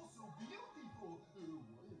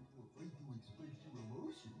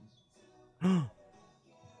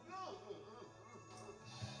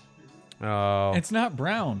 Oh. It's not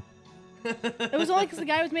brown. It was only because the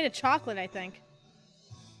guy was made of chocolate, I think.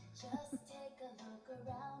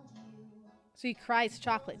 So he cries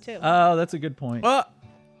chocolate too. Oh, that's a good point.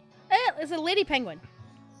 It's a lady penguin.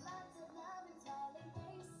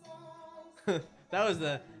 That was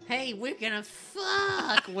the, hey, we're gonna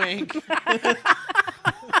fuck wink.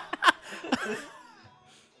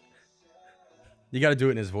 You gotta do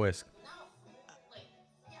it in his voice.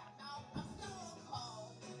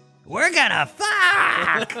 We're gonna fuck!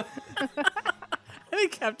 I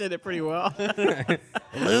think Cap did it pretty well.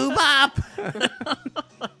 Lube up!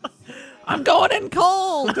 I'm going in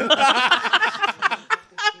cold. That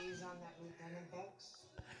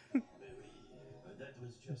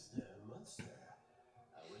was just a monster.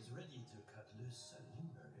 I was ready to cut loose a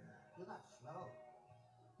Limburger. You got flow.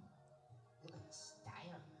 You got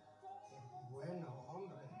style. Bueno,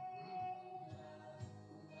 hombre.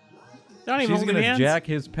 Don't even She's hold gonna hands. jack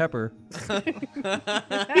his pepper. He's a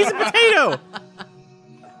potato.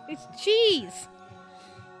 It's cheese.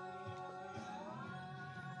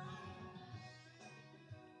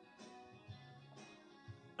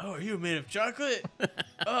 Oh, are you made of chocolate?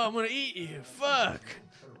 Oh, I'm gonna eat you. Fuck.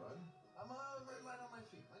 I'm very light on my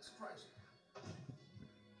feet. Let's try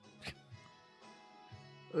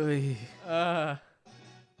some.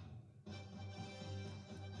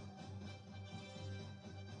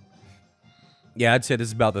 Yeah, I'd say this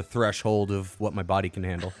is about the threshold of what my body can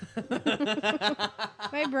handle.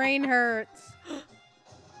 My brain hurts.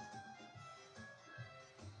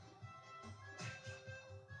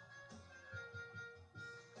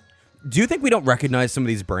 Do you think we don't recognize some of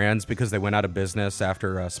these brands because they went out of business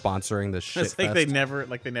after sponsoring this shit It's like fest?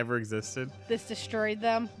 they never existed. This destroyed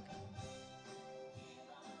them.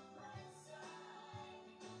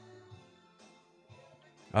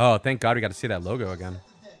 Oh, thank God we got to see that logo again.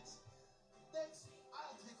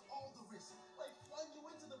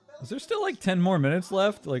 Is there still like 10 more minutes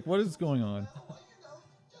left? Like, what is going on?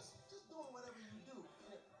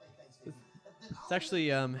 It actually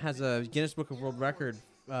has a Guinness Book of World Record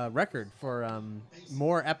for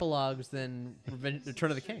more epilogues than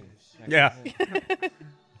Return of the King. actually. Yeah.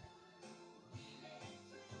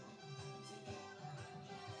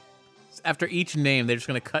 After each name, they're just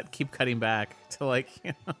gonna keep cutting back to like.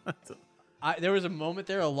 There was a moment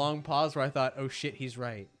there, a long pause, where I thought, "Oh shit, he's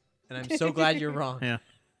right," and I'm so glad you're wrong. Yeah.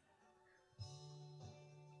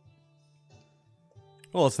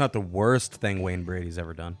 Well, it's not the worst thing Wayne Brady's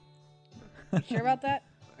ever done. Sure about that?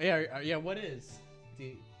 Yeah. What is?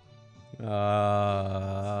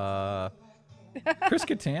 Chris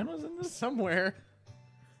Kattan was in this somewhere.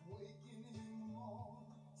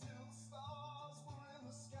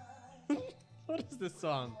 What is this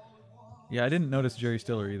song? Yeah, I didn't notice Jerry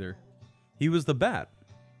Stiller either. He was the Bat.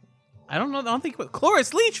 I don't know. I don't think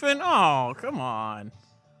Cloris Leachman. Oh, come on.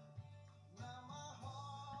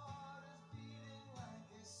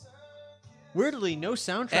 Weirdly, no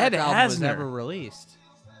soundtrack Ed album was Asner. ever released.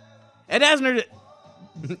 Ed Asner.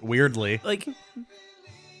 Weirdly. Like.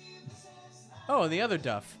 Oh, and the other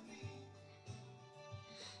Duff.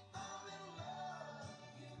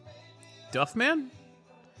 Duffman?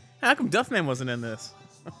 How come Duffman wasn't in this?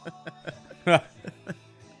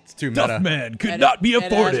 It's too meta. Duffman could Ed- not be Ed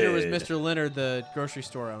afforded. Asner was Mr. Leonard, the grocery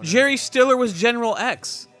store owner. Jerry Stiller was General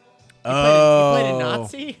X. He played a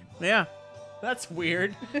Nazi? Yeah. That's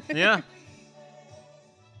weird. Yeah.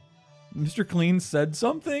 Mr. Clean said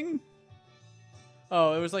something?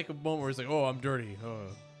 Oh, it was like a moment where he's like, "Oh, I'm dirty."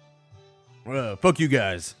 Fuck you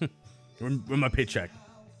guys. Where's my paycheck?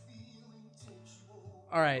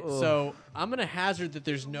 All right, so I'm gonna hazard that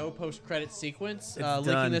there's no post-credit sequence linking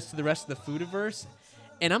done. this to the rest of the Foodiverse,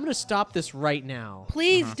 and I'm gonna stop this right now.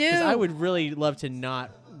 Please do. Because I would really love to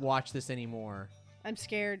not watch this anymore. I'm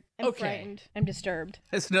scared. I'm Okay. frightened. I'm disturbed.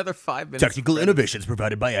 It's another 5 minutes. Technical innovations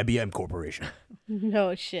provided by IBM Corporation.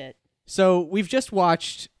 No shit. So we've just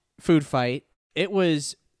watched Food Fight. It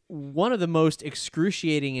was one of the most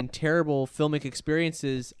excruciating and terrible filmic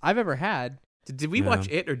experiences I've ever had. Did we watch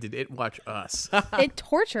it or did it watch us? It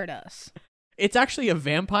tortured us. It's actually a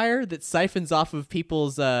vampire that siphons off of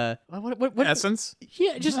people's what Essence?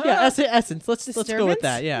 Yeah, essence. Let's go with Disturbance?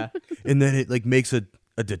 that. Yeah. And then it like makes a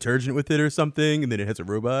detergent with it or something, and then it hits a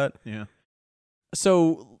robot. Yeah.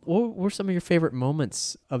 So, what were some of your favorite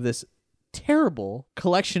moments of this terrible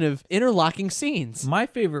collection of interlocking scenes? My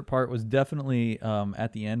favorite part was definitely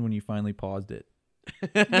at the end when you finally paused it.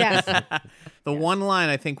 Yes. The one line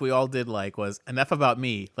I think we all did like was, "Enough about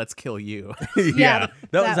me, let's kill you." Yeah,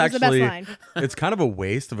 that was the best actually. line. It's kind of a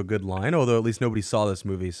waste of a good line, although at least nobody saw this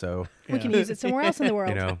movie, so We can use it somewhere else in the world.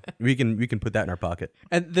 you know we can put that in our pocket.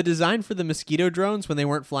 And the design for the mosquito drones when they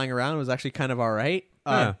weren't flying around was actually kind of all right.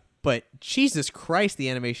 Yeah. But Jesus Christ, the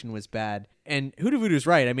animation was bad. And Hoodoo Voodoo's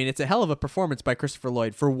right. I mean, it's a hell of a performance by Christopher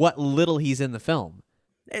Lloyd for what little he's in the film.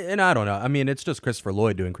 And I don't know. I mean, it's just Christopher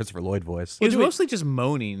Lloyd doing Christopher Lloyd voice. He was mostly just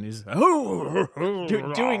moaning. He's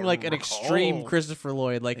Doing like an extreme Christopher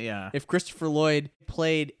Lloyd. Like if Christopher Lloyd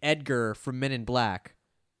played Edgar from Men in Black.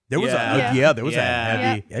 There was Yeah. there was a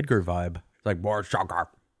heavy Edgar vibe. It's like more sugar.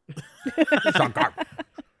 Sugar.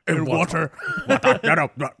 And water. No,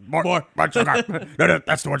 more sugar. No,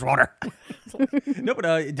 that's too much water. No, but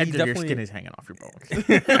he Edgar, your definitely skin is hanging off your bones.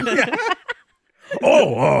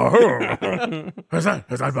 Is that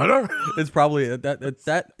better? It's probably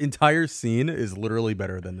that entire scene is literally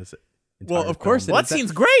better than this. Well, of course, film. Well, that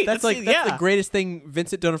scene's great. That's That scene- that's yeah. the greatest thing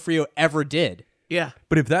Vincent D'Onofrio ever did. Yeah.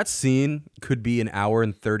 But if that scene could be an hour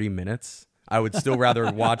and 30 minutes, I would still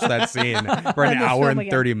rather watch that scene for an On this hour film and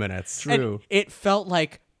again. 30 minutes. And it felt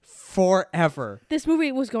like forever. This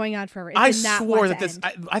movie was going on forever. It I did not swore want that to this.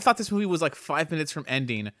 end. I thought this movie was like 5 minutes from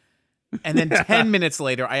ending, and then 10 minutes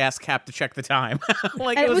later, I asked Cap to check the time.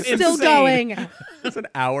 Like And it was still insane. going. It's an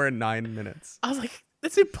hour and 9 minutes. I was like,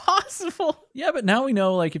 "That's impossible." Yeah, but now we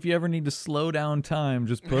know, like, if you ever need to slow down time,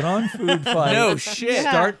 just put on Food Fight. No shit.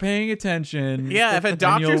 Start paying attention. Yeah, if a and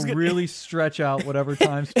doctor's you'll gonna- really stretch out whatever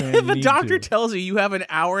time span If you a need doctor to. tells you have an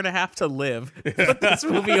hour and a half to live, put this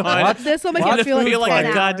movie on. Watch- This will make watch it feel like, feel like 10 a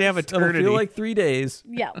hours. goddamn It'll eternity. feel like 3 days.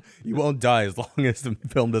 Yeah. You won't die as long as the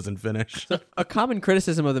film doesn't finish. A common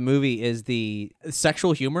criticism of the movie is the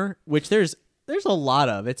sexual humor, which there's a lot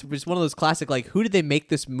of. It's just one of those classic, like, who did they make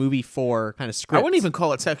this movie for kind of I scripts. wouldn't even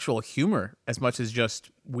call it sexual humor as much as just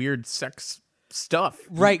weird sex stuff.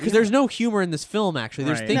 Right, because there's no humor in this film, actually.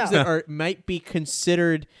 There's Right. things that might be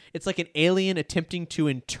considered, it's like an alien attempting to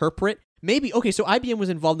interpret Maybe okay. So IBM was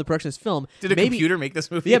involved in the production of this film. Did a maybe, computer make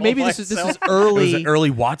this movie? Yeah, all maybe by this is itself? early. It was an early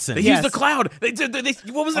Watson. They used the cloud.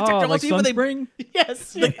 What was the technology? like where Sunspring?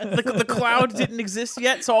 Yes. the cloud didn't exist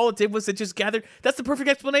yet, so all it did was it just gathered. That's the perfect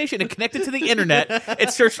explanation. It connected to the internet.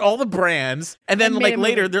 It searched all the brands, and then And like made a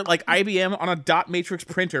later, movie. they're like IBM on a dot matrix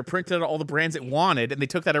printer printed out all the brands it wanted, and they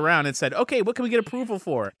took that around and said, "Okay, what can we get approval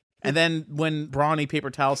for?" And then when Brawny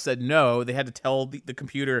Paper Towel said no, they had to tell the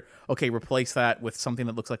computer, "Okay, replace that with something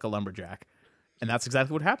that looks like a lumberjack." And that's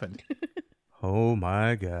exactly what happened. Oh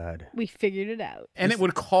my God. We figured it out. And it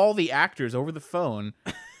would call the actors over the phone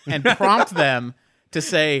and prompt them to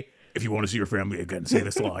say, "If you want to see your family again, say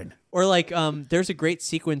this line." Or like, there's a great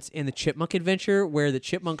sequence in the Chipmunk Adventure where the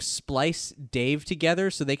chipmunks splice Dave together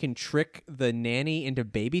so they can trick the nanny into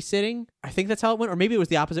babysitting. I think that's how it went, or maybe it was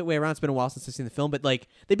the opposite way around. It's been a while since I've seen the film, but like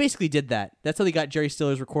they basically did that. That's how they got Jerry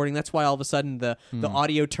Stiller's recording. That's why all of a sudden the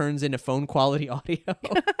audio turns into phone quality audio.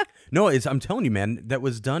 No, I'm telling you, man, that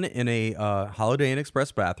was done in a Holiday Inn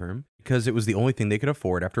Express bathroom because it was the only thing they could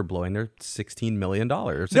afford after blowing their $16 million.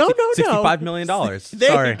 $65 million. There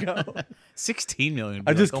Sorry. you go. 16 million.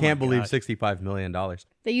 I just Like, oh my can't believe God. $65 million.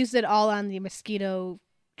 They used it all on the mosquito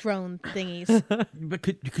drone thingies. But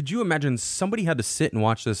could you imagine somebody had to sit and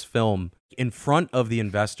watch this film in front of the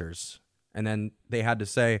investors and then they had to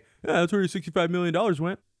say, "Yeah, that's where your $65 million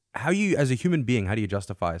went." How you, as a human being, how do you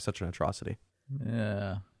justify such an atrocity?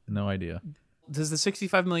 Yeah, no idea. Does the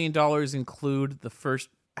 $65 million include the first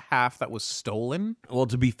half that was stolen? Well,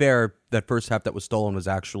 to be fair, that first half that was stolen was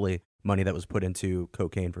actually money that was put into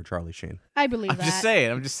cocaine for Charlie Sheen. I believe I'm that. just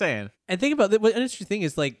saying. And think about that. What an interesting thing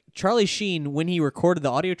is, like, Charlie Sheen, when he recorded the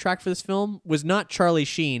audio track for this film, was not Charlie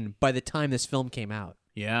Sheen by the time this film came out,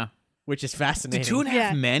 Yeah. which is fascinating. Did Two and a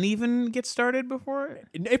Half Men even get started before it?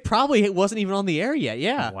 It probably wasn't even on the air yet.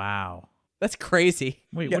 Yeah. Wow. That's crazy.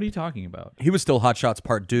 Wait, what are you talking about? He was still Hot Shots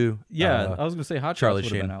Part 2. Yeah, I was going to say Hot Charlie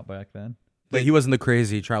Shots would have Sheen. been out back then. But he wasn't the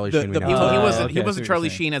crazy Charlie Sheen we know. He okay, I wasn't see what Charlie you're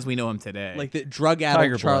saying. Sheen as we know him today. Like the drug-addled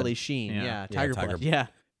Tiger Charlie Blood. Sheen. Yeah. Yeah, Yeah, Tiger Tiger Blood. Blood. Yeah.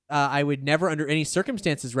 I would never, under any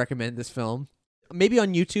circumstances, recommend this film. Maybe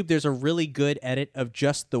on YouTube, there's a really good edit of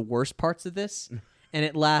just the worst parts of this, and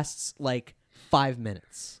it lasts like 5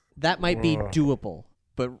 minutes. That might be doable.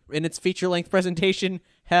 But in its feature-length presentation,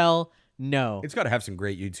 hell no. It's got to have some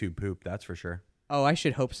great YouTube poop, that's for sure. Oh, I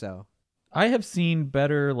should hope so. I have seen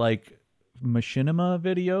better, like, machinima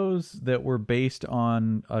videos that were based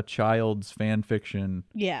on a child's fan fiction.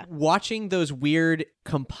 Yeah. Watching those weird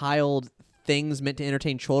compiled things meant to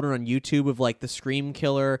entertain children on YouTube of like the Scream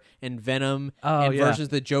Killer and Venom and yeah. versions of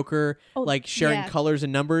the Joker, like sharing yeah. colors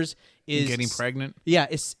and numbers is getting pregnant. Yeah,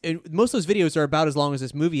 most of those videos are about as long as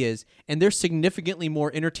this movie is, and they're significantly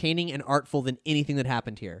more entertaining and artful than anything that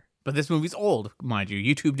happened here. But this movie's old, mind you.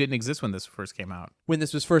 YouTube didn't exist when this first came out. When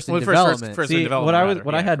this was first in When development. first in See, development,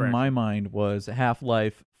 what rather. I Yeah, had correct. in my mind was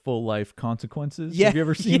Half-Life, Full-Life Consequences. Yeah, Have you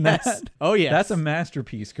ever seen yes. that? Oh, yes. That's a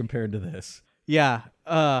masterpiece compared to this. Yeah.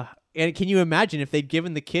 And can you imagine if they'd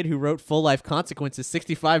given the kid who wrote Full Life Consequences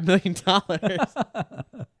 $65 million?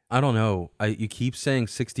 I don't know. You keep saying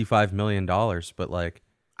 $65 million, but like...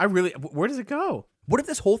 Where does it go? What if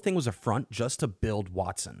this whole thing was a front just to build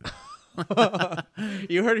Watson?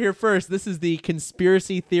 You heard it here first. This is the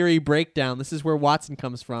conspiracy theory breakdown. This is where Watson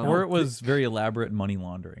comes from. Or it was very elaborate money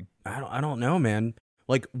laundering. I don't know, man.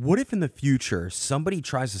 Like, what if in the future somebody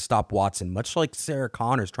tries to stop Watson, much like Sarah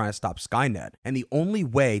Connor's trying to stop Skynet, and the only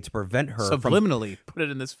way to prevent her Subliminally put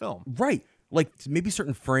it in this film. Right. Like, maybe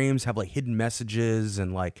certain frames have, like, hidden messages,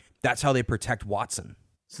 and, like, that's how they protect Watson.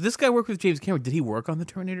 So this guy worked with James Cameron. Did he work on the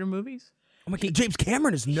Terminator movies? Oh my God, James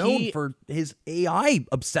Cameron is known for his AI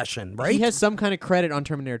obsession, right? He has some kind of credit on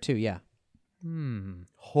Terminator 2, yeah.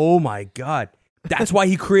 Oh my God. That's why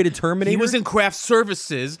he created Terminator? He was in craft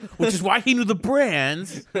services, which is why he knew the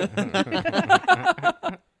brands.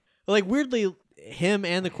 Like, weirdly, him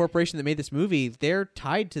and the corporation that made this movie, they're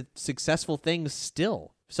tied to successful things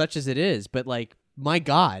still, such as it is. But, like, my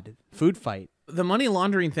God, food fight. The money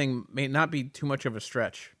laundering thing may not be too much of a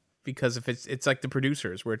stretch. Because if it's like the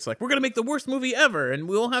producers, where it's like, we're going to make the worst movie ever, and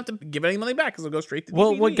we won't have to give any money back because it'll go straight to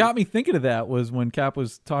Well, DVD. what got me thinking of that was when Cap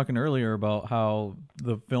was talking earlier about how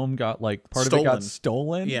the film got, like, part of it got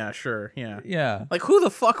stolen. Yeah, sure, yeah. Yeah. Like, who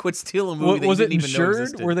the fuck would steal a movie that Was you it didn't even know insured?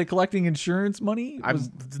 existed? Were they collecting insurance money?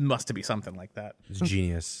 It must be something like that. It's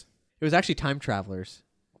genius. It was actually time travelers.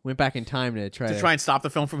 Went back in time to try and stop the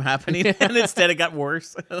film from happening, and instead it got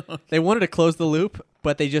worse. They wanted to close the loop,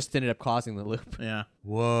 but they just ended up causing the loop. Yeah.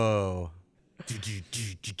 Whoa.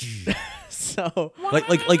 So like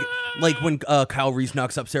when Kyle Reese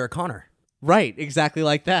knocks up Sarah Connor. Right, exactly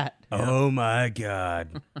like that. Oh my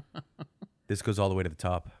God. This goes all the way to the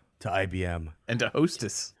top. To IBM. And to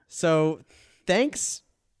Hostess. So thanks,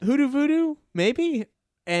 Hoodoo Voodoo, maybe.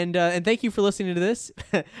 And thank you for listening to this.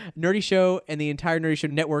 Nerdy Show and the entire Nerdy Show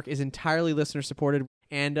network is entirely listener supported.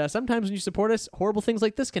 And sometimes when you support us, horrible things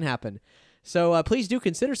like this can happen. So please do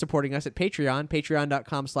consider supporting us at Patreon,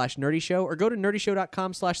 patreon.com/nerdyshow, or go to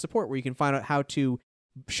nerdyshow.com/support, where you can find out how to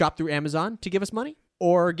shop through Amazon to give us money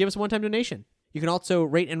or give us a one-time donation. You can also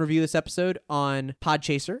rate and review this episode on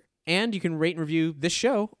Podchaser, and you can rate and review this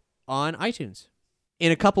show on iTunes.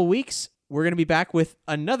 In a couple weeks, we're going to be back with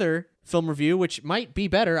another film review, which might be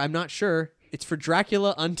better. I'm not sure. It's for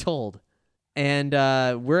Dracula Untold. And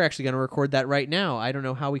we're actually going to record that right now. I don't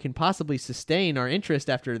know how we can possibly sustain our interest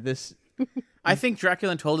after this. I think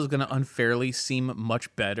Dracula Untold is going to unfairly seem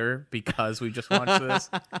much better because we just watched this.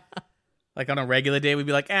 Like on a regular day, we'd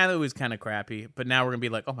be like, that was kind of crappy. But now we're going to be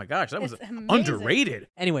like, oh my gosh, that was underrated.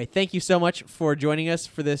 Anyway, thank you so much for joining us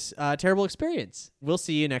for this terrible experience. We'll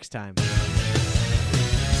see you next time.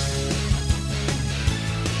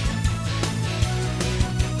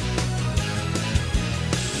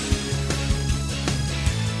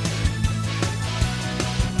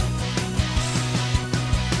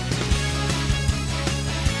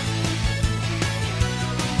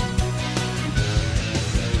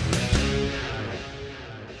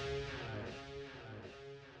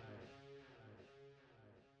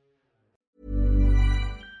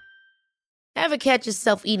 Ever catch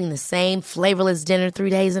yourself eating the same flavorless dinner 3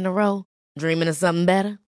 days in a row? Dreaming of something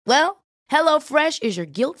better? Well, HelloFresh is your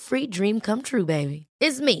guilt-free dream come true, baby.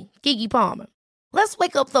 It's me, Keke Palmer. Let's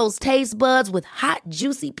wake up those taste buds with hot,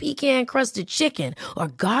 juicy pecan-crusted chicken or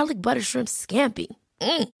garlic butter shrimp scampi.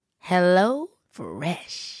 Hello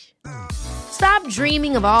Fresh. Stop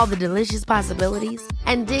dreaming of all the delicious possibilities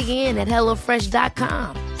and dig in at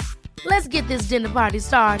HelloFresh.com. Let's get this dinner party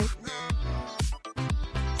started.